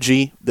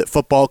analogy, that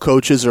football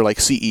coaches are like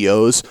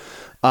CEOs.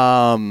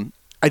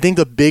 I think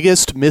the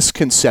biggest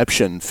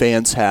misconception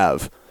fans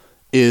have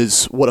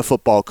is what a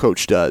football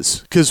coach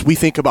does. Because we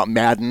think about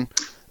Madden,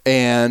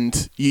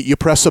 and you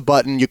press a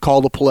button, you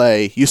call the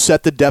play, you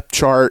set the depth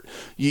chart,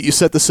 you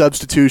set the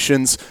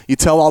substitutions, you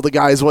tell all the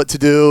guys what to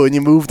do, and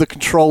you move the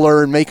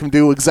controller and make them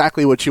do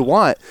exactly what you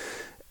want.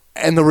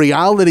 And the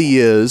reality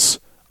is,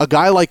 a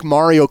guy like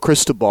Mario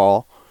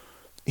Cristobal,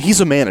 he's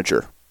a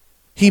manager.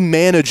 He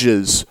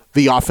manages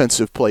the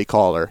offensive play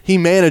caller. He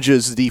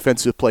manages the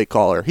defensive play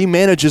caller. He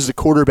manages the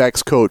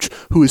quarterback's coach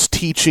who is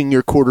teaching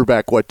your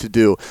quarterback what to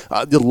do.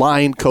 The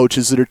line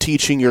coaches that are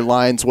teaching your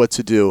lines what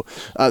to do.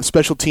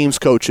 Special teams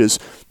coaches.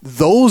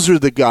 Those are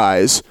the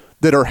guys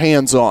that are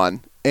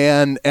hands-on,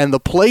 and the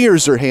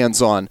players are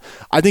hands-on.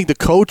 I think the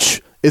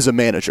coach is a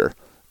manager,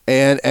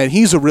 and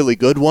he's a really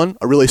good one,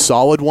 a really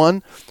solid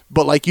one.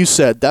 But like you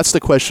said, that's the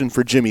question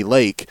for Jimmy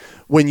Lake.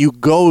 When you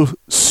go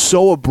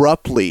so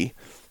abruptly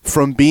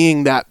from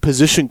being that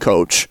position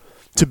coach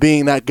to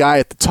being that guy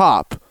at the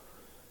top,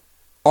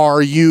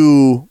 are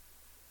you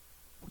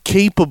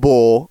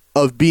capable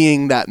of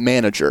being that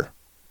manager?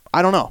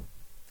 I don't know.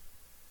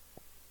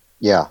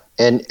 Yeah.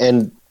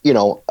 And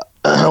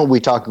we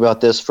talk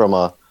about this from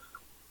a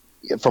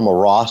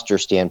roster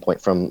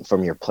standpoint,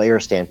 from your player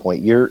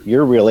standpoint. You're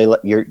really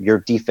your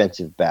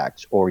defensive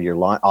backs or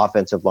your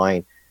offensive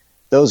line.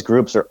 Those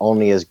groups are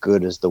only as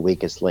good as the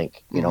weakest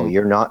link.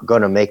 You're not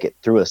going to make it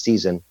through a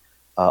season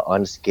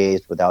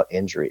unscathed without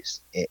injuries.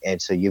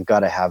 And so you've got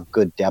to have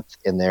good depth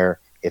in there.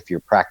 If your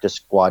practice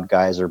squad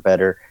guys are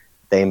better,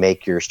 they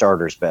make your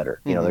starters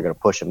better. They're going to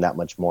push them that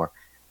much more.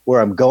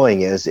 Where I'm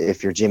going is,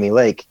 if you're Jimmy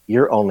Lake,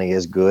 you're only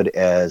as good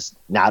as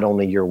not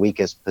only your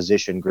weakest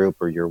position group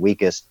or your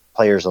weakest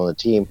players on the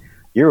team,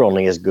 you're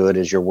only as good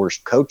as your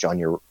worst coach on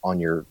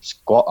your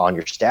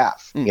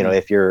staff. Mm-hmm. You know,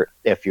 if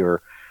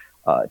your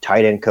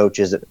tight end coach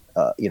isn't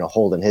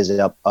holding his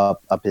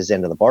up his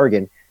end of the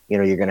bargain, you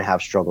know, you're going to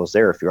have struggles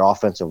there. If your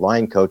offensive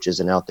line coach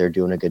isn't out there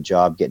doing a good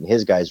job getting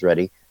his guys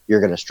ready,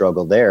 you're going to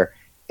struggle there.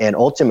 And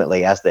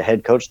ultimately, as the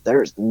head coach,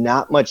 there's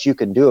not much you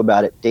can do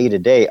about it day to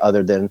day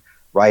other than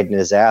riding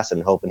his ass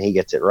and hoping he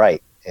gets it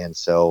right. And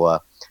so,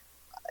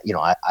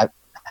 I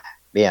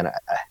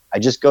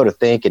just go to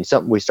think, and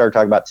something we started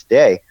talking about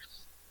today,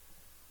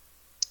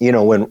 you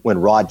know, when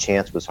Rod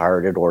Chance was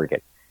hired at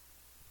Oregon,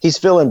 he's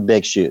filling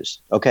big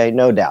shoes. Okay,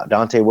 no doubt.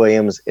 Dante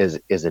Williams is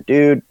a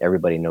dude.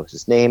 Everybody knows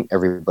his name.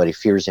 Everybody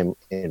fears him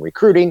in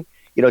recruiting.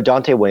 You know,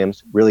 Dante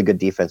Williams, really good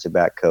defensive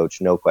back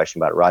coach, no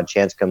question about it. Rod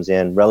Chance comes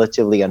in,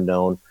 relatively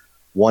unknown,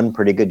 one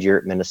pretty good year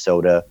at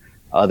Minnesota.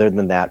 Other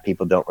than that,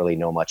 people don't really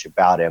know much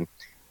about him.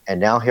 And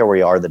now here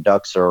we are. The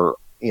Ducks are,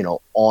 you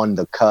know, on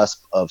the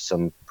cusp of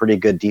some pretty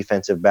good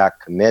defensive back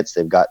commits.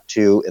 They've got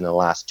 2 in the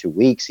last 2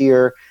 weeks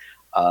here.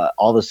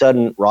 All of a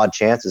sudden, Rod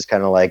Chance is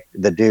kind of like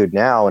the dude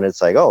now, and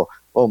it's like, oh,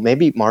 well,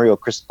 maybe Mario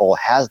Cristobal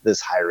has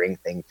this hiring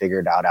thing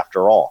figured out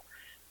after all.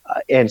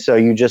 And so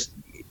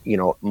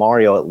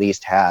Mario at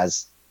least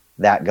has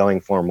that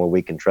going for him where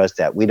we can trust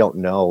that. We don't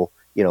know,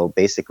 you know,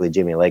 basically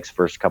Jimmy Lake's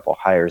first couple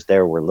hires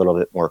there were a little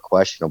bit more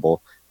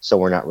questionable, so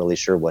we're not really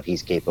sure what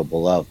he's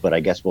capable of. But I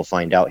guess we'll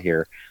find out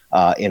here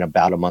in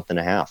about a month and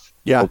a half,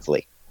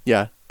 hopefully.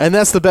 Yeah. And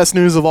that's the best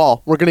news of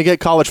all. We're going to get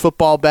college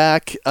football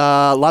back.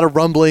 A lot of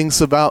rumblings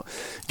about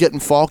getting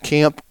fall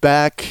camp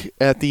back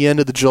at the end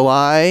of the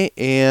July,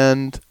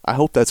 and I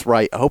hope that's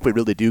right. I hope we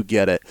really do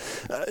get it.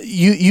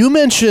 You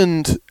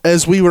mentioned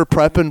as we were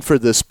prepping for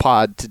this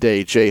pod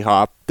today,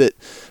 J-Hop, that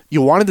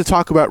you wanted to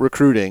talk about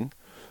recruiting,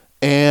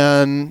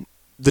 and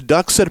the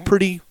Ducks had a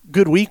pretty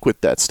good week with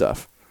that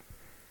stuff.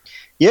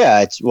 Yeah,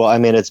 it's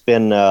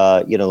been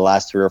the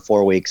last 3 or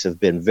 4 weeks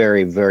have been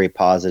very, very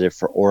positive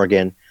for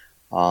Oregon.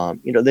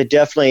 They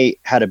definitely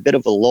had a bit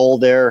of a lull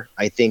there.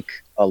 I think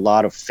a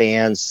lot of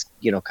fans,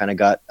 kind of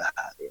got,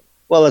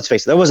 let's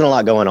face it, there wasn't a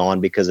lot going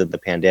on because of the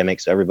pandemic.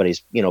 So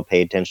everybody's,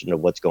 paid attention to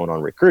what's going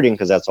on recruiting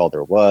because that's all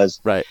there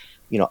was. Right.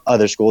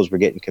 Other schools were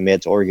getting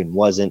commits. Oregon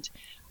wasn't.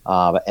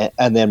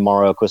 And then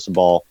Mario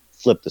Cristobal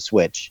flipped the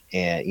switch.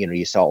 And,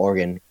 you saw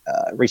Oregon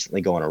recently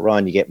go on a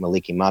run. You get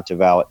Maliki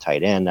Matavao at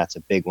tight end. That's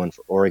a big one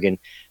for Oregon.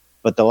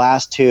 But the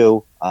last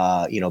 2,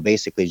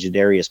 basically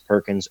Jadarius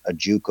Perkins, a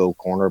JUCO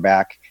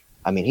cornerback.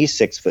 I mean, he's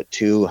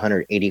 6'2",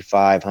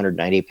 185,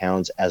 190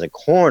 pounds as a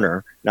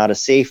corner, not a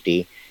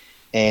safety.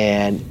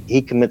 And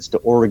he commits to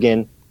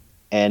Oregon.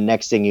 And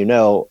next thing you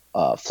know,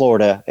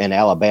 Florida and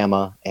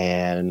Alabama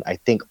and I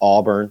think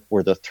Auburn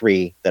were the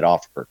 3 that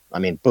offered. I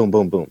mean, boom,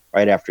 boom, boom,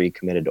 right after he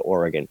committed to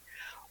Oregon.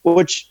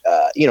 Which,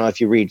 if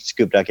you read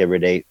Scoop Duck every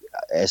day,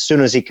 as soon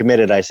as he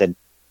committed, I said,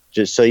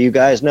 just so you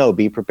guys know,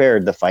 be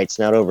prepared. The fight's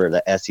not over.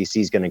 The SEC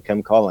is going to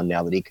come calling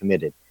now that he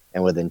committed.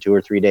 And within 2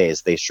 or 3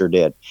 days, they sure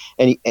did.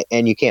 And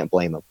you can't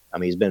blame him. I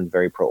mean, he's been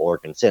very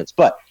pro-Oregon since.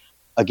 But,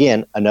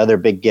 again, another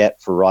big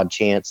get for Rod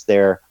Chance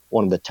there,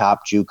 one of the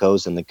top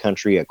JUCOs in the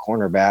country, a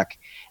cornerback.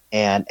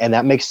 And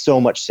that makes so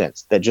much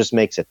sense. That just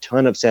makes a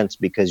ton of sense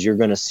because you're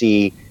going to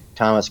see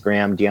Thomas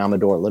Graham,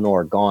 Diamador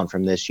Lenore gone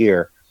from this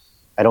year.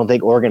 I don't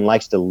think Oregon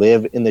likes to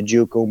live in the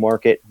JUCO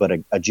market, but a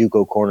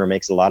JUCO corner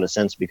makes a lot of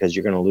sense because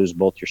you're going to lose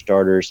both your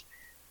starters.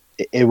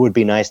 It would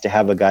be nice to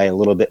have a guy a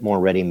little bit more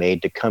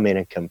ready-made to come in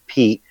and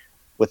compete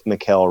with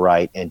Mikael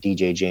Wright and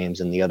DJ James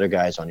and the other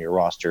guys on your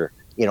roster,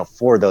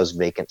 for those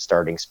vacant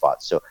starting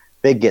spots. So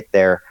big get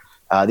there.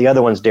 The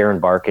other one's Darren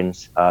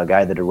Barkins, a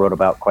guy that I wrote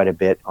about quite a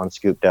bit on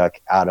Scoop Duck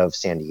out of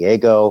San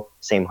Diego,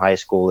 same high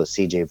school as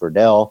CJ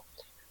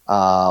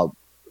Verdell.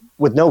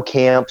 With no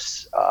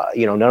camps,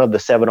 none of the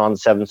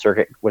 7-on-7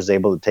 circuit was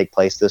able to take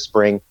place this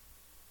spring.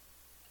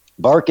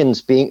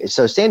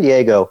 So San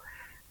Diego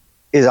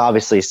is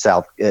obviously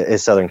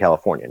Southern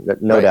California.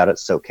 No doubt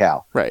it's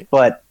SoCal. Right.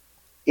 But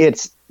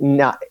it's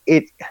not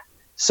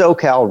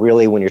SoCal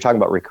really, when you're talking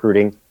about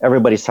recruiting,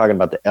 everybody's talking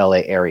about the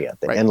LA area,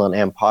 the Inland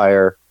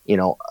Empire,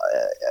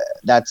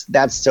 that's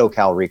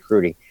SoCal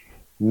recruiting.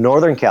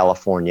 Northern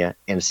California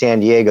and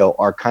San Diego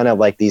are kind of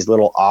like these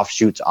little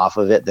offshoots off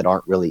of it that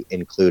aren't really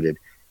included.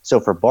 So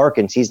for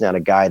Barkins, he's not a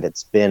guy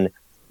that's been,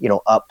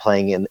 up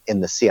playing in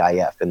the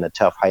CIF, in the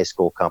tough high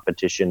school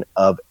competition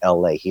of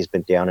LA. He's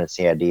been down in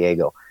San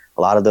Diego.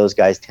 A lot of those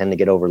guys tend to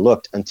get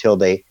overlooked until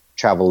they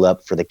travel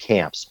up for the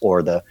camps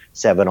or the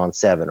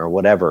 7-on-7 or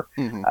whatever.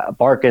 Mm-hmm.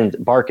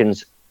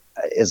 Barkins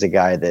is a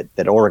guy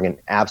that Oregon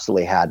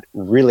absolutely had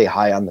really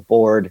high on the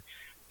board.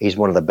 He's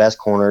one of the best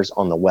corners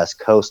on the West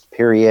Coast,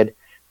 period.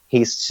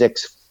 He's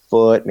 6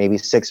 foot, maybe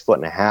 6.5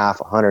 foot,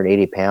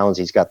 180 pounds.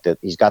 He's got the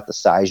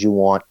size you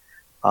want.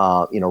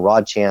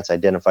 Rod Chance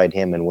identified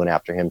him and went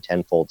after him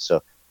tenfold.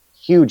 So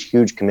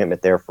huge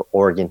commitment there for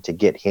Oregon to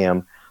get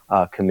him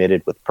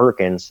committed with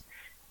Perkins.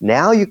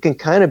 Now you can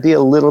kind of be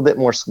a little bit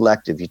more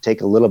selective. You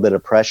take a little bit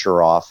of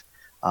pressure off.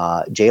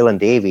 Jalen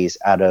Davies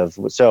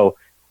so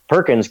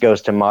Perkins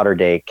goes to Mater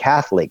Dei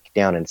Catholic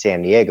down in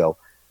San Diego.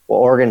 Well,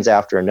 Oregon's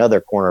after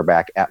another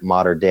cornerback at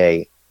Mater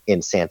Dei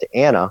in Santa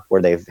Ana,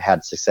 where they've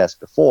had success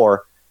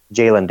before,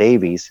 Jalen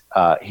Davies,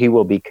 he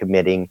will be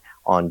committing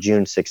on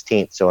June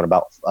 16th, so in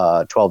about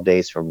 12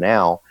 days from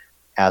now,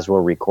 as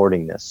we're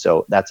recording this.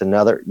 So that's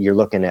another, you're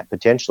looking at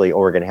potentially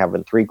Oregon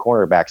having 3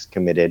 cornerbacks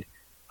committed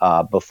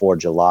before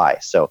July.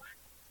 So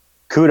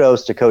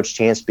kudos to Coach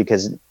Chance,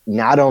 because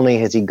not only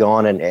has he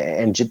gone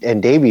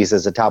and Davies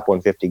is a top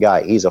 150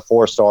 guy. He's a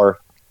 4-star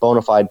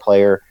bona fide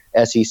player.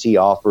 SEC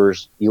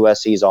offers,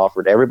 USC's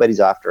offered, everybody's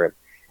after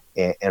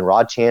him. And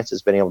Rod Chance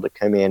has been able to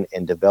come in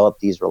and develop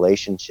these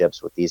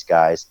relationships with these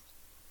guys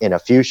in a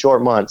few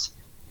short months.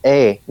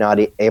 A, not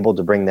able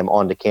to bring them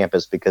onto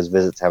campus because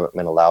visits haven't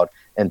been allowed,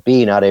 and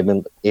B, not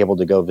even able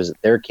to go visit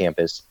their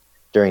campus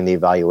during the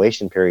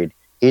evaluation period.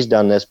 He's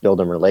done this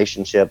building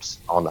relationships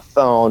on the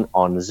phone,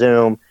 on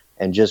Zoom,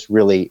 and just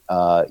really,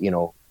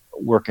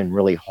 working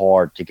really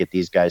hard to get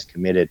these guys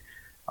committed.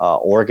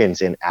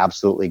 Oregon's in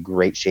absolutely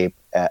great shape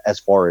as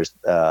far as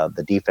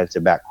the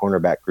defensive back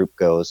cornerback group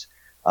goes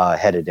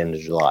headed into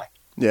July.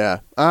 Yeah,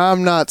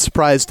 I'm not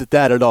surprised at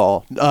that at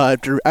all.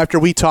 After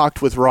we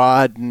talked with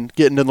Rod and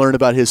getting to learn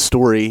about his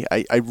story,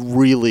 I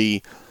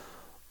really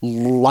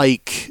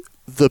like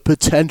the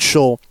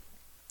potential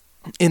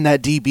in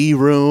that DB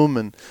room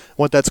and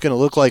what that's going to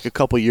look like a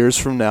couple years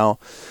from now.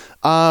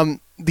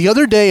 The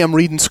other day I'm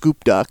reading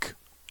Scoop Duck,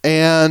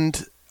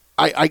 and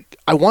I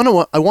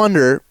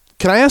wonder,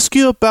 can I ask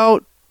you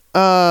about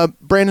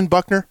Brandon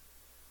Buckner?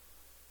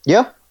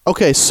 Yeah.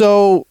 Okay,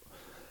 so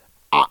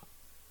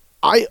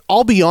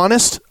I'll be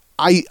honest,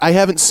 I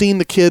haven't seen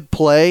the kid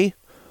play,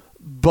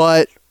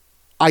 but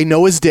I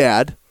know his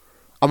dad.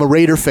 I'm a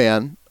Raider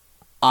fan.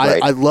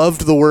 Right. I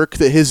loved the work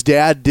that his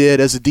dad did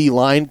as a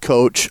D-line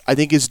coach. I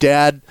think his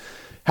dad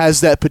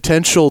has that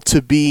potential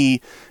to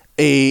be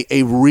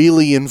a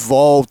really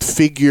involved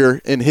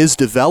figure in his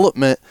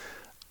development.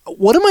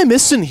 What am I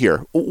missing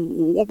here?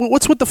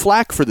 What's with the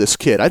flack for this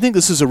kid? I think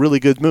this is a really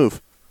good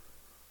move.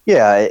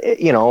 Yeah,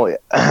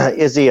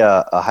 is he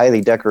a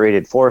highly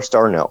decorated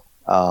 4-star? No.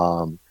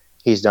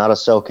 He's not a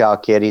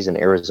SoCal kid. He's an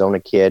Arizona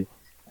kid.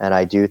 And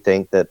I do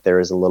think that there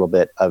is a little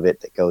bit of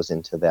it that goes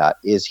into that.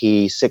 Is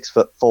he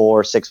 6'4",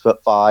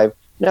 6'5"?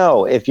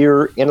 No. If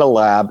you're in a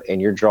lab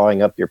and you're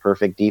drawing up your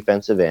perfect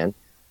defensive end,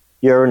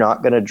 you're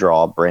not going to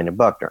draw Brandon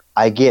Buckner.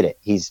 I get it.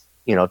 He's,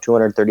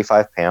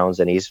 235 pounds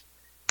and he's,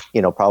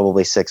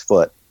 probably 6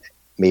 foot,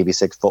 maybe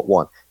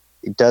 6'1".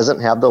 He doesn't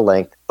have the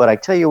length, but I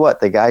tell you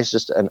what, the guy's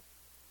just an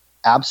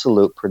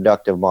absolute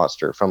productive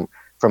monster. From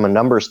a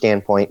number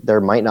standpoint, there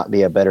might not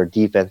be a better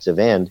defensive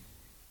end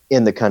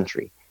in the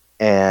country.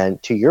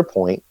 And to your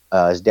point,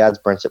 his dad's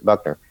Brentson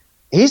Buckner.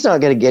 He's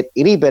not going to get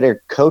any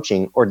better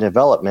coaching or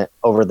development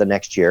over the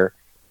next year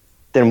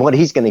than what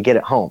he's going to get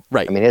at home.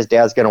 Right. I mean, his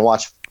dad's going to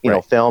watch,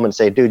 film and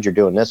say, dude, you're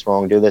doing this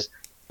wrong, do this.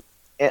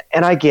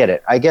 And I get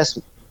it. I guess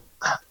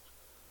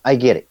I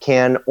get it.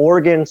 Can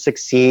Oregon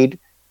succeed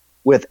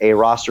with a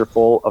roster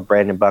full of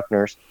Brandon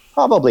Buckners?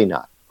 Probably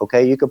not.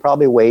 Okay, you could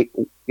probably wait,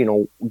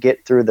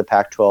 get through the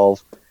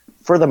Pac-12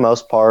 for the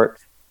most part,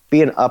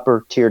 be an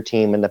upper tier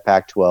team in the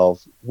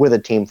Pac-12 with a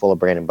team full of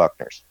Brandon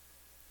Buckners.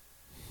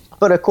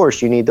 But of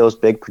course, you need those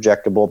big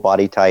projectable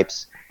body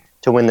types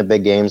to win the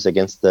big games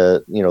against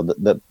the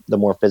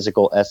more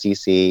physical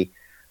SEC,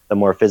 the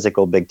more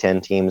physical Big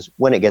Ten teams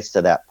when it gets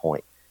to that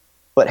point.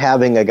 But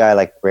having a guy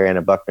like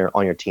Brandon Buckner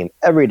on your team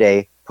every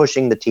day,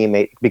 pushing the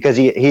teammate, because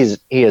he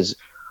is.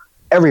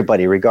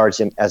 Everybody regards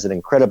him as an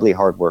incredibly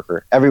hard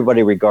worker.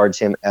 Everybody regards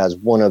him as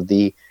one of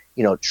the,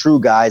 true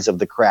guys of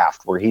the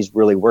craft, where he's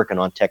really working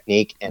on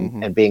technique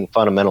and being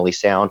fundamentally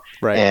sound.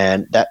 Right.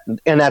 And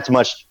that's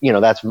much,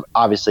 that's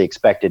obviously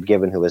expected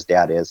given who his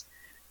dad is.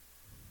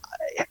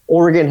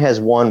 Oregon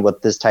has won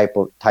with this type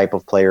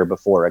of player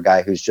before, a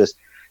guy who's just,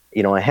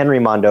 Henry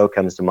Mondeau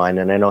comes to mind,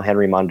 and I know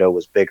Henry Mondeau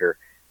was bigger,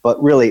 but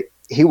really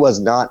he was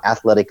not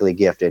athletically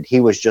gifted.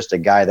 He was just a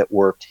guy that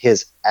worked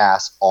his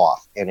ass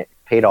off, and it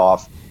paid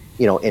off.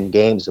 In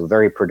games, a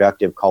very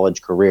productive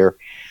college career.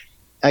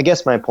 I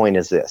guess my point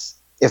is this.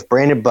 If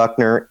Brandon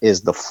Buckner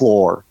is the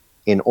floor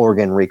in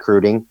Oregon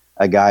recruiting,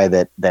 a guy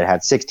that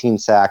had 16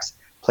 sacks,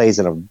 plays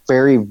in a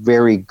very,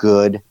 very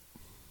good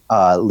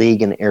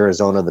league in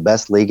Arizona, the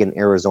best league in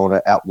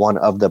Arizona at one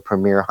of the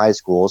premier high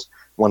schools,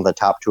 one of the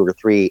top 2 or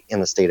 3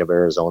 in the state of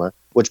Arizona,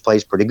 which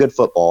plays pretty good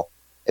football.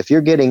 If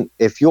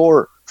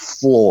your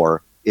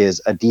floor is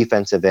a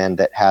defensive end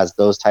that has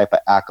those type of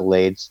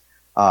accolades,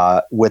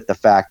 with the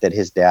fact that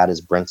his dad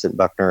is Brentson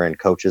Buckner and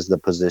coaches the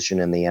position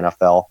in the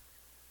NFL,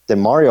 then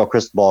Mario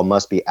Cristobal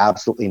must be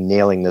absolutely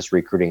nailing this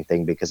recruiting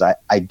thing, because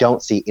I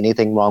don't see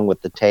anything wrong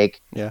with the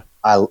take. Yeah.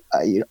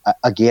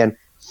 Again,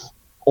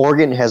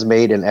 Oregon has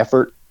made an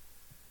effort.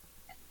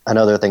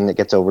 Another thing that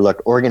gets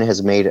overlooked, Oregon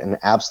has made an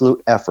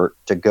absolute effort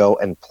to go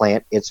and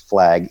plant its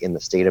flag in the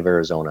state of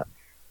Arizona.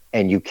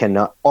 And you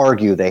cannot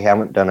argue they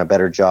haven't done a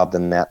better job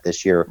than that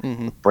this year.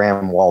 Mm-hmm.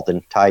 Bram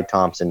Walton, Ty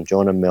Thompson,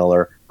 Jonah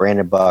Miller,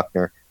 Brandon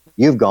Buckner.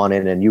 You've gone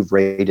in and you've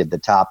rated the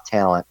top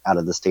talent out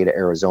of the state of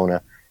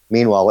Arizona.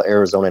 Meanwhile,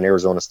 Arizona and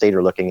Arizona State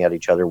are looking at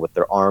each other with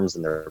their arms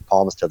and their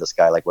palms to the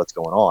sky like, what's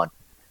going on?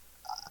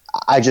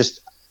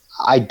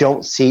 I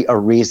don't see a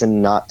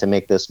reason not to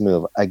make this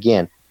move.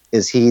 Again,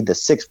 is he the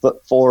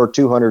 6'4",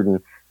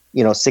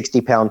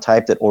 260-pound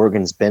type that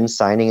Oregon's been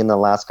signing in the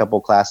last couple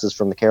of classes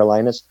from the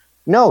Carolinas?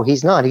 No,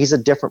 he's not. He's a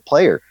different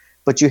player.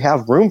 But you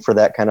have room for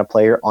that kind of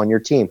player on your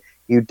team.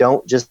 You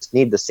don't just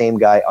need the same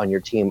guy on your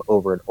team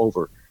over and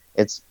over.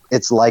 It's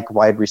like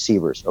wide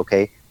receivers,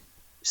 okay?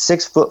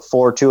 6'4",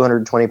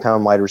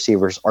 220-pound wide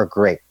receivers are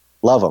great.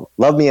 Love them.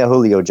 Love me a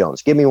Julio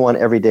Jones. Give me one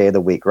every day of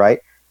the week, right?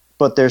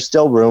 But there's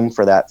still room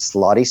for that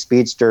slotty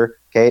speedster,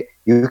 okay?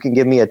 You can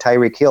give me a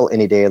Tyreek Hill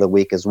any day of the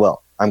week as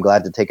well. I'm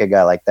glad to take a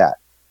guy like that.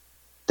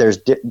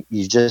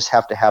 You just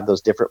have to have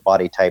those different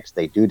body types.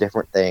 They do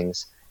different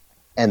things,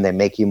 and they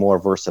make you more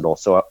versatile.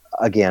 So,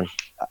 again,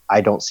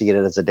 I don't see it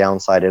as a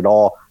downside at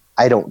all.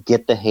 I don't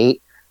get the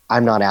hate.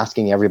 I'm not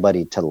asking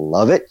everybody to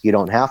love it. You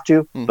don't have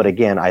to. Mm-hmm. But,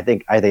 again, I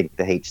think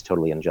the hate's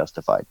totally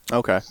unjustified.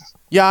 Okay.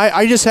 Yeah,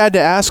 I just had to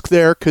ask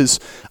there because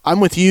I'm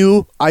with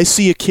you. I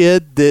see a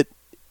kid that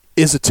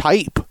is a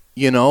type.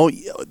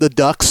 The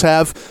Ducks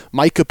have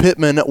Micah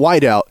Pittman at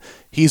wideout.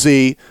 He's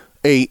a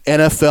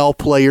NFL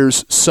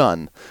player's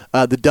son.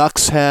 The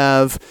Ducks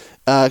have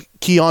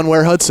Keon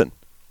Ware-Hudson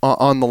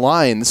on the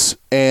lines,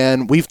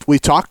 and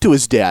we've talked to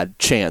his dad,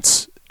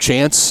 Chance.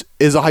 Chance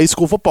is a high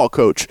school football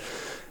coach.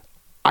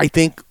 I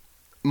think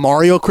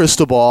Mario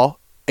Cristobal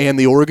and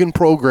the Oregon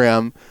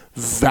program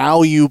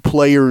value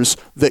players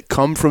that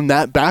come from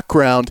that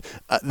background,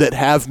 that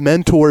have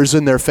mentors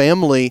in their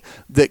family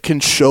that can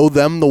show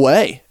them the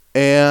way.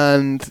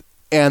 And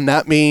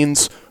that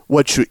means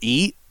what you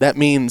eat. That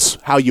means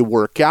how you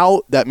work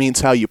out. That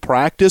means how you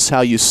practice,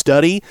 how you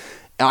study.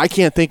 I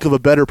can't think of a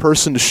better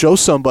person to show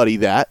somebody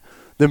that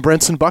than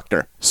Brenson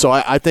Buckner. So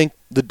I think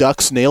the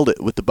Ducks nailed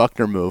it with the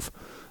Buckner move.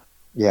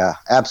 Yeah,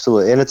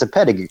 absolutely. And it's a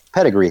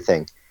pedigree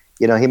thing.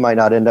 He might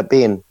not end up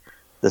being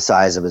the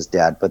size of his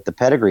dad, but the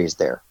pedigree is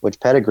there, which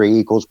pedigree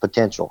equals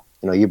potential.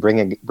 You bring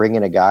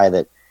in a guy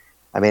that,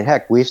 I mean,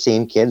 heck, we've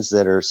seen kids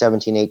that are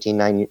 17,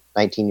 18,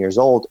 19 years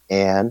old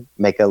and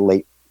make a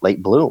late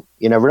bloom.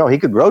 You never know. He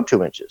could grow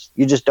 2 inches.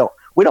 You just don't.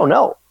 We don't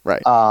know.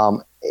 Right.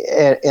 And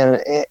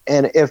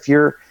if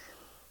your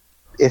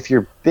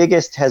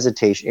biggest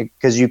hesitation,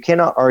 because you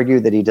cannot argue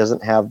that he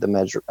doesn't have the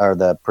measure or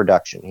the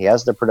production. He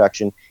has the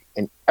production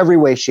in every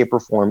way, shape, or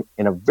form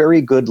in a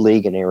very good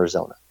league in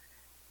Arizona.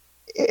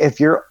 If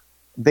your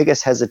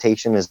biggest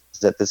hesitation is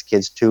that this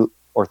kid's 2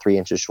 or 3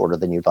 inches shorter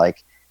than you'd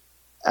like,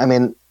 I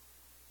mean,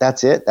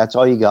 that's it. That's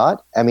all you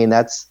got. I mean,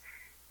 and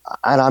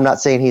I'm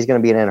not saying he's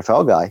going to be an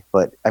NFL guy,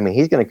 but I mean,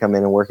 he's going to come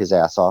in and work his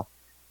ass off.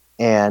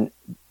 And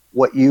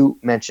what you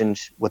mentioned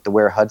with the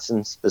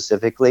Ware-Hudson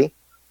specifically,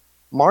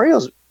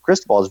 Mario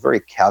Cristobal is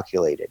very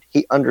calculated.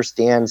 He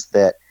understands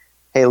that,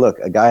 hey, look,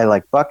 a guy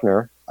like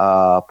Buckner,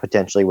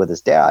 potentially with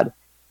his dad,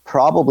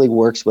 probably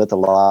works with a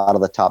lot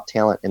of the top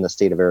talent in the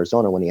state of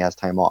Arizona when he has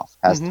time off,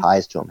 has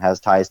ties to him, has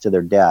ties to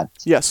their dad.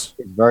 Yes.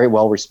 He's very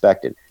well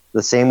respected.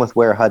 The same with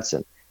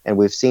Ware-Hudson. And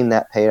we've seen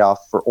that pay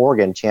off for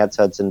Oregon. Chance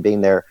Hudson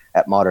being there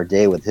at Mater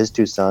Dei with his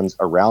 2 sons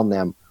around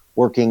them,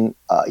 working.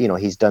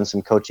 He's done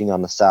some coaching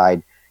on the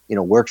side.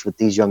 Works with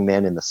these young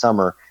men in the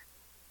summer,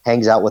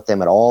 hangs out with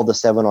them at all the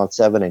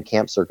 7-on-7 and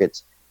camp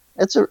circuits.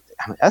 That's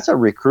a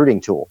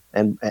recruiting tool,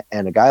 and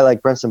a guy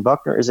like Brenson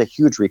Buckner is a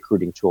huge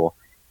recruiting tool.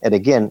 And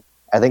again,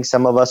 I think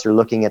some of us are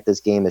looking at this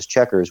game as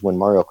checkers when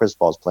Mario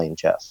Cristobal is playing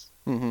chess.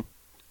 Mm-hmm.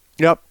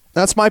 Yep,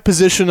 that's my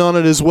position on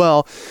it as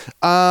well.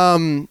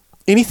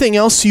 Anything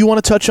else you want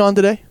to touch on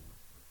today?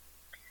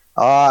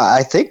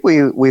 I think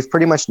we've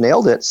pretty much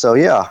nailed it. So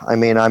yeah, I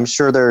mean, I'm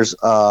sure there's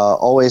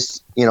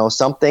always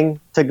something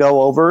to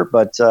go over,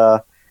 but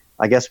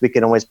I guess we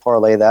can always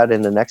parlay that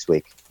into next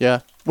week.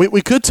 Yeah,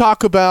 we could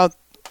talk about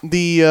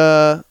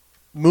the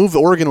move the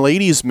Oregon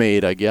ladies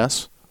made, I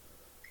guess.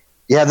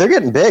 Yeah, they're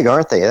getting big,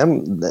 aren't they?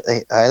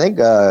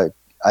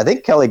 I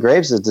think Kelly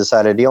Graves has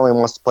decided he only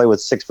wants to play with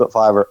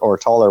 6'5" or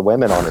taller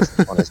women on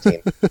his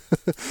team.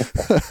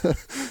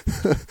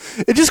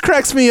 It just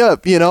cracks me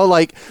up,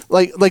 like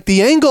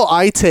the angle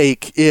I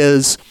take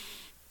is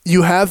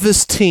you have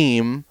this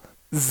team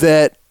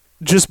that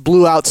just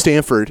blew out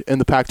Stanford in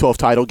the Pac-12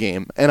 title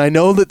game. And I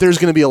know that there's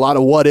going to be a lot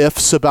of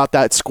what-ifs about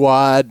that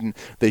squad, and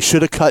they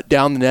should have cut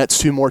down the nets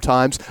 2 more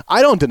times.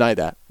 I don't deny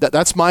that.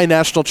 That's my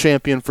national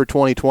champion for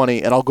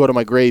 2020, and I'll go to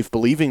my grave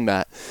believing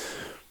that.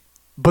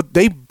 But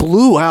they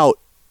blew out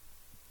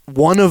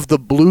one of the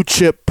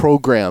blue-chip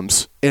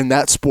programs in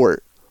that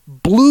sport.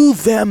 Blew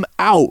them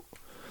out.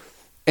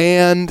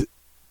 And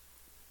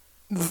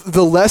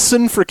the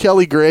lesson for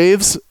Kelly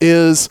Graves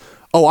is,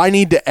 I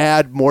need to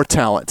add more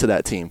talent to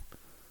that team.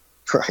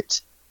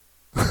 Right.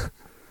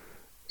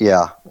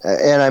 Yeah.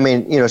 And I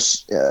mean,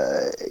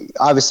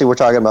 obviously we're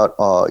talking about,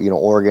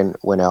 Oregon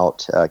went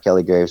out,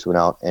 Kelly Graves went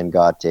out and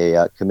got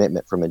a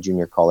commitment from a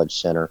junior college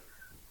center.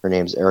 Her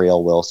name's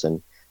Ariel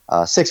Wilson,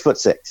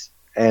 6'6".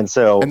 And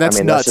that's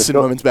nuts in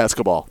women's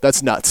basketball.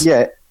 That's nuts.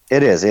 Yeah,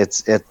 it is.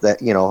 It's that,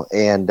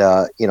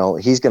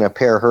 he's going to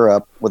pair her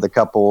up with a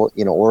couple,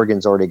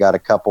 Oregon's already got a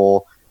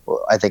couple,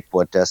 I think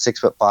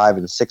 6'5"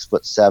 and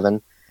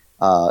 6'7",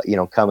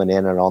 coming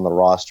in and on the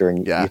roster,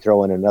 and you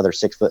throw in another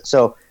 6 foot.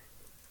 So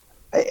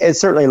it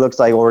certainly looks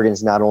like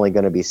Oregon's not only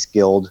going to be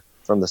skilled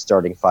from the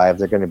starting five,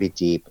 they're going to be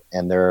deep,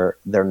 and they're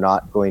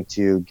not going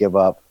to give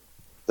up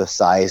the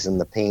size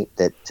and the paint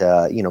that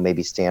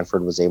maybe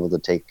Stanford was able to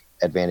take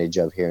advantage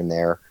of here and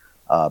there.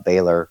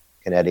 Baylor,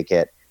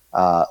 Connecticut,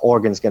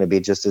 Oregon's going to be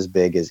just as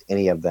big as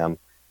any of them,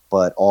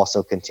 but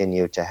also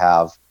continue to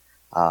have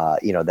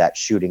that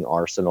shooting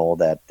arsenal,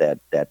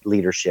 that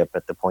leadership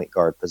at the point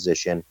guard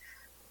position.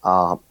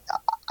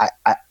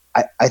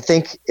 I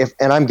think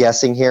and I'm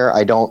guessing here,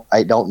 I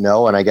don't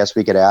know, and I guess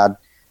we could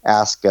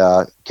ask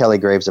Kelly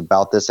Graves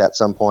about this at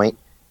some point,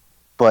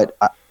 but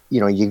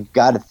you've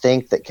got to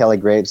think that Kelly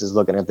Graves is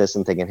looking at this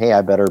and thinking, hey,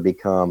 I better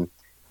become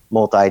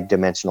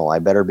multi-dimensional. I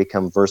better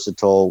become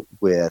versatile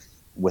with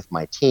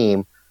my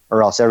team,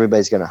 or else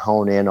everybody's going to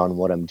hone in on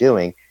what I'm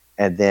doing.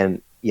 And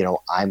then,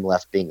 I'm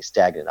left being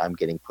stagnant. I'm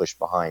getting pushed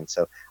behind.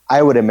 So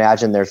I would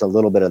imagine there's a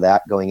little bit of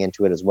that going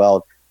into it as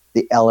well.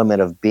 The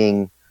element of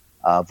being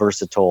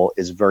versatile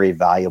is very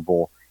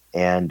valuable.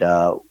 And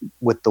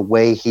with the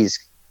way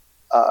he's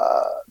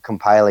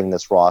compiling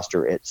this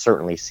roster, it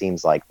certainly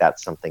seems like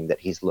that's something that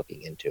he's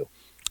looking into.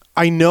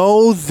 I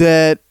know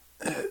that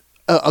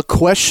a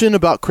question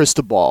about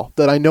Cristobal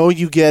that I know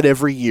you get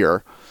every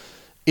year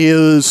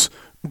is,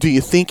 do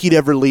you think he'd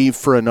ever leave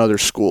for another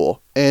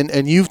school?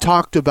 And you've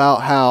talked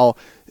about how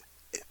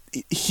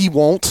he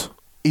won't.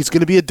 He's going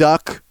to be a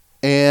Duck,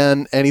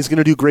 and he's going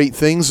to do great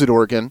things at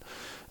Oregon.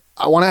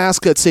 I want to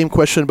ask that same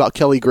question about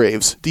Kelly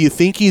Graves. Do you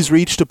think he's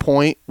reached a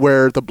point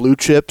where the blue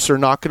chips are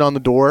knocking on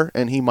the door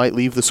and he might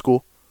leave the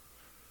school?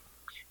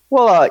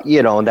 Well,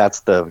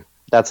 that's the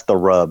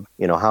rub.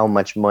 How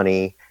much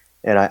money,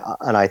 and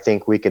I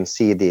think we can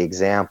see the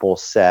example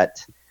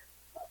set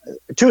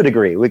to a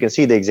degree. We can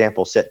see the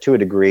example set to a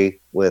degree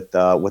with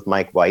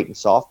Mike White and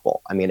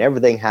softball. I mean,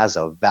 everything has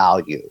a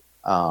value,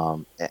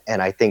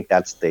 and I think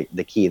that's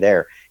the key.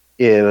 There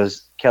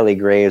is Kelly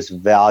Graves'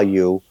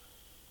 value.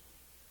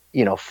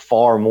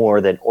 Far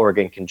more than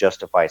Oregon can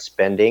justify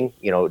spending.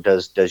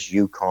 Does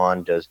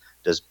UConn,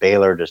 does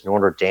Baylor, does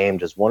Notre Dame,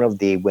 does one of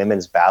the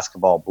women's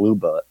basketball blue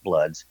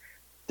bloods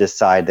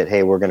decide that,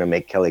 hey, we're going to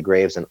make Kelly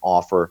Graves an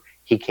offer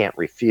he can't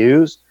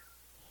refuse?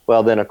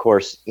 Well, then, of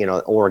course,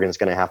 Oregon's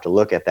going to have to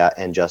look at that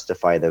and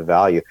justify the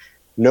value.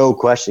 No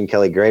question,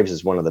 Kelly Graves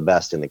is one of the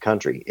best in the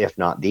country, if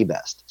not the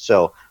best.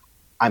 So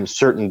I'm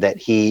certain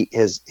that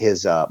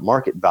his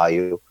market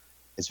value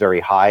is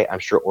very high. I'm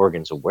sure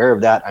Oregon's aware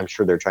of that. I'm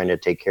sure they're trying to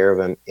take care of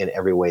him in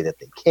every way that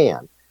they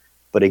can.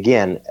 But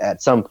again,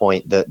 at some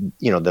point,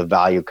 the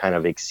value kind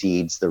of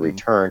exceeds the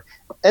return,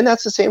 and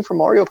that's the same for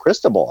Mario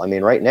Cristobal. I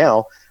mean, right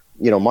now,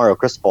 Mario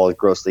Cristobal is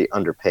grossly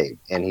underpaid,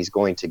 and he's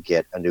going to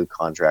get a new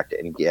contract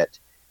and get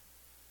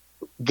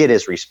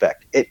his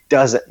respect. It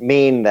doesn't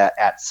mean that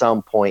at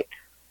some point,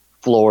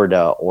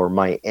 Florida or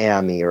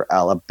Miami or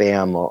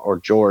Alabama or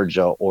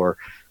Georgia or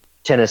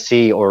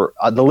Tennessee or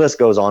the list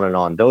goes on and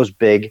on. Those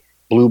big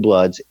blue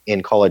bloods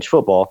in college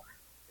football,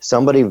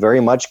 somebody very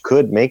much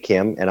could make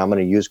him, and I'm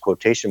going to use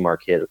quotation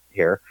mark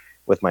here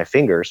with my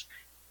fingers,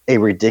 a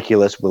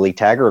ridiculous Willie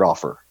Taggart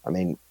offer. I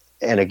mean,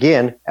 and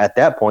again, at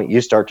that point,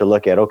 you start to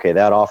look at, okay,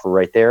 that offer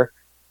right there,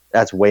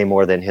 that's way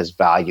more than his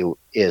value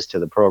is to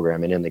the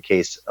program. And in the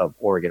case of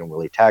Oregon and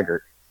Willie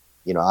Taggart,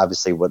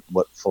 obviously what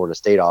Florida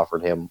State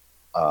offered him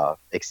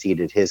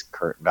exceeded his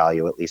current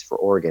value, at least for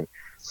Oregon.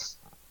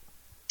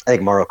 I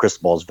think Mario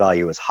Cristobal's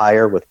value is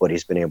higher with what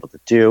he's been able to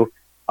do.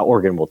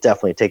 Oregon will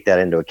definitely take that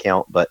into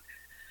account, but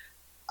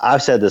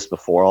I've said this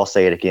before, I'll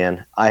say it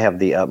again. I have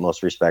the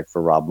utmost respect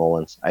for Rob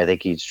Mullins. I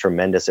think he's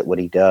tremendous at what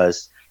he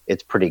does.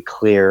 It's pretty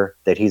clear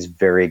that he's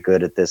very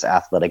good at this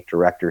athletic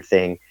director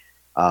thing.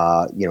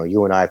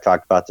 You and I have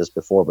talked about this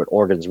before, but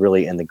Oregon's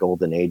really in the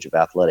golden age of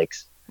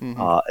athletics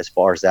as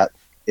far as that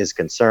is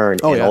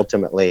concerned. Oh, and yeah.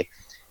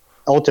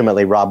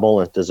 ultimately, Rob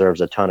Mullins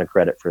deserves a ton of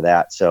credit for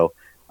that. So,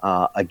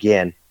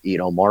 again,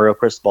 Mario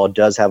Cristobal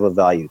does have a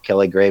value.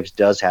 Kelly Graves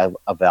does have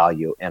a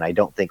value, and I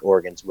don't think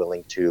Oregon's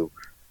willing to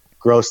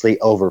grossly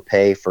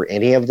overpay for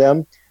any of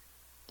them.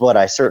 But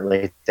I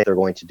certainly think they're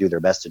going to do their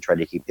best to try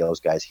to keep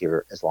those guys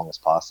here as long as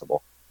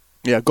possible.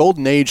 Yeah,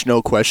 golden age,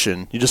 no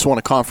question. You just won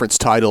a conference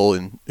title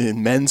in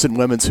men's and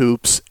women's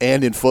hoops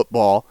and in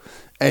football,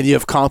 and you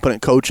have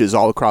competent coaches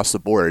all across the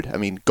board. I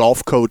mean,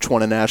 golf coach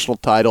won a national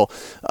title,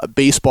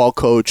 baseball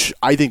coach,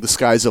 I think the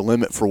sky's the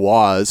limit for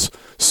Waz.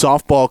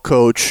 Softball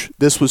coach,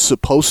 this was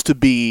supposed to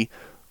be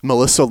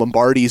Melissa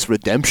Lombardi's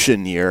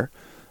redemption year,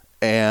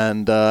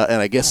 and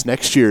I guess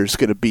next year is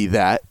going to be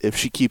that if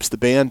she keeps the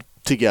band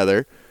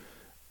together.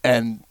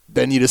 And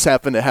then you just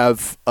happen to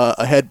have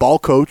a head ball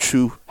coach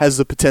who has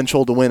the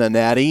potential to win a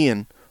natty,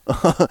 and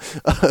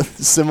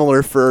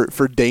similar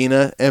for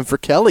Dana and for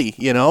Kelly.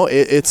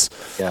 It's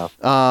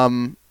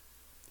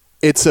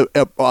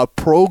a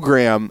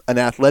program, an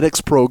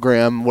athletics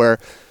program where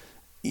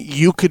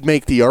you could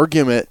make the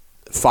argument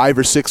 5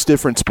 or 6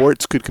 different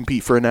sports could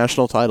compete for a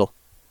national title.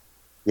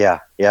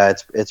 Yeah,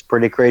 it's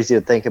pretty crazy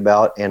to think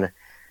about, and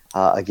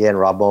again,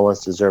 Rob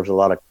Mullins deserves a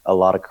lot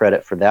of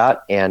credit for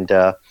that, and.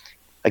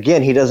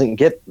 Again, he doesn't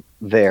get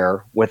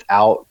there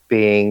without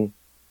being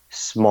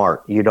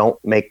smart. You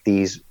don't make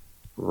these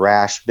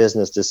rash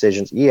business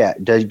decisions. Yeah.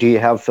 Do you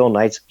have Phil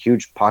Knight's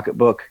huge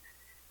pocketbook,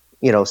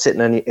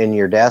 sitting in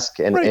your desk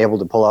and able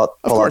to pull out?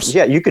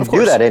 Yeah, you can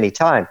do that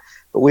anytime.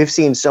 But we've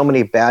seen so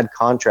many bad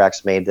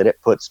contracts made that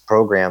it puts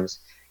programs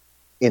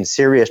in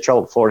serious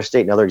trouble. Florida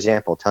State, another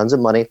example, tons of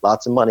money,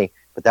 lots of money,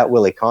 but that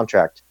Willie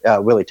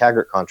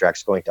Taggart contract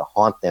is going to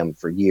haunt them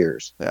for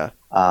years. Yeah.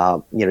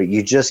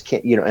 You just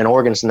can't, and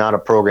Oregon's not a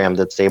program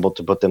that's able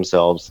to put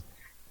themselves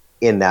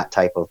in that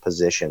type of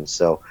position.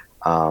 So,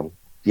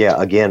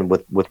 again,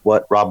 with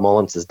what Rob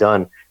Mullins has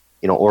done,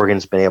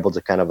 Oregon's been able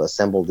to kind of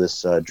assemble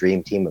this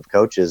dream team of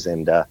coaches,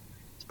 and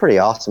it's pretty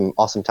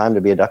awesome time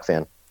to be a Duck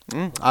fan.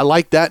 I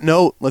like that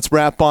note. Let's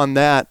wrap on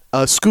that.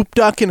 Scoop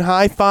Duck and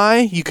Hi-Fi.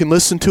 You can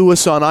listen to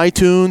us on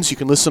iTunes. You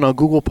can listen on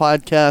Google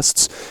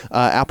Podcasts,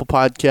 Apple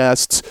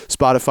Podcasts,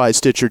 Spotify,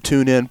 Stitcher,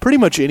 TuneIn, pretty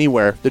much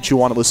anywhere that you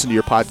want to listen to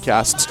your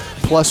podcasts.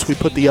 Plus, we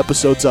put the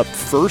episodes up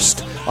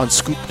first on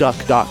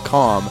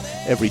ScoopDuck.com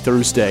every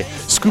Thursday.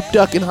 Scoop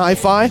Duck and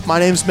Hi-Fi. My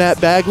name's Matt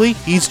Bagley.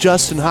 He's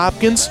Justin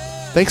Hopkins.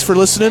 Thanks for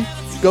listening.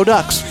 Go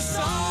Ducks.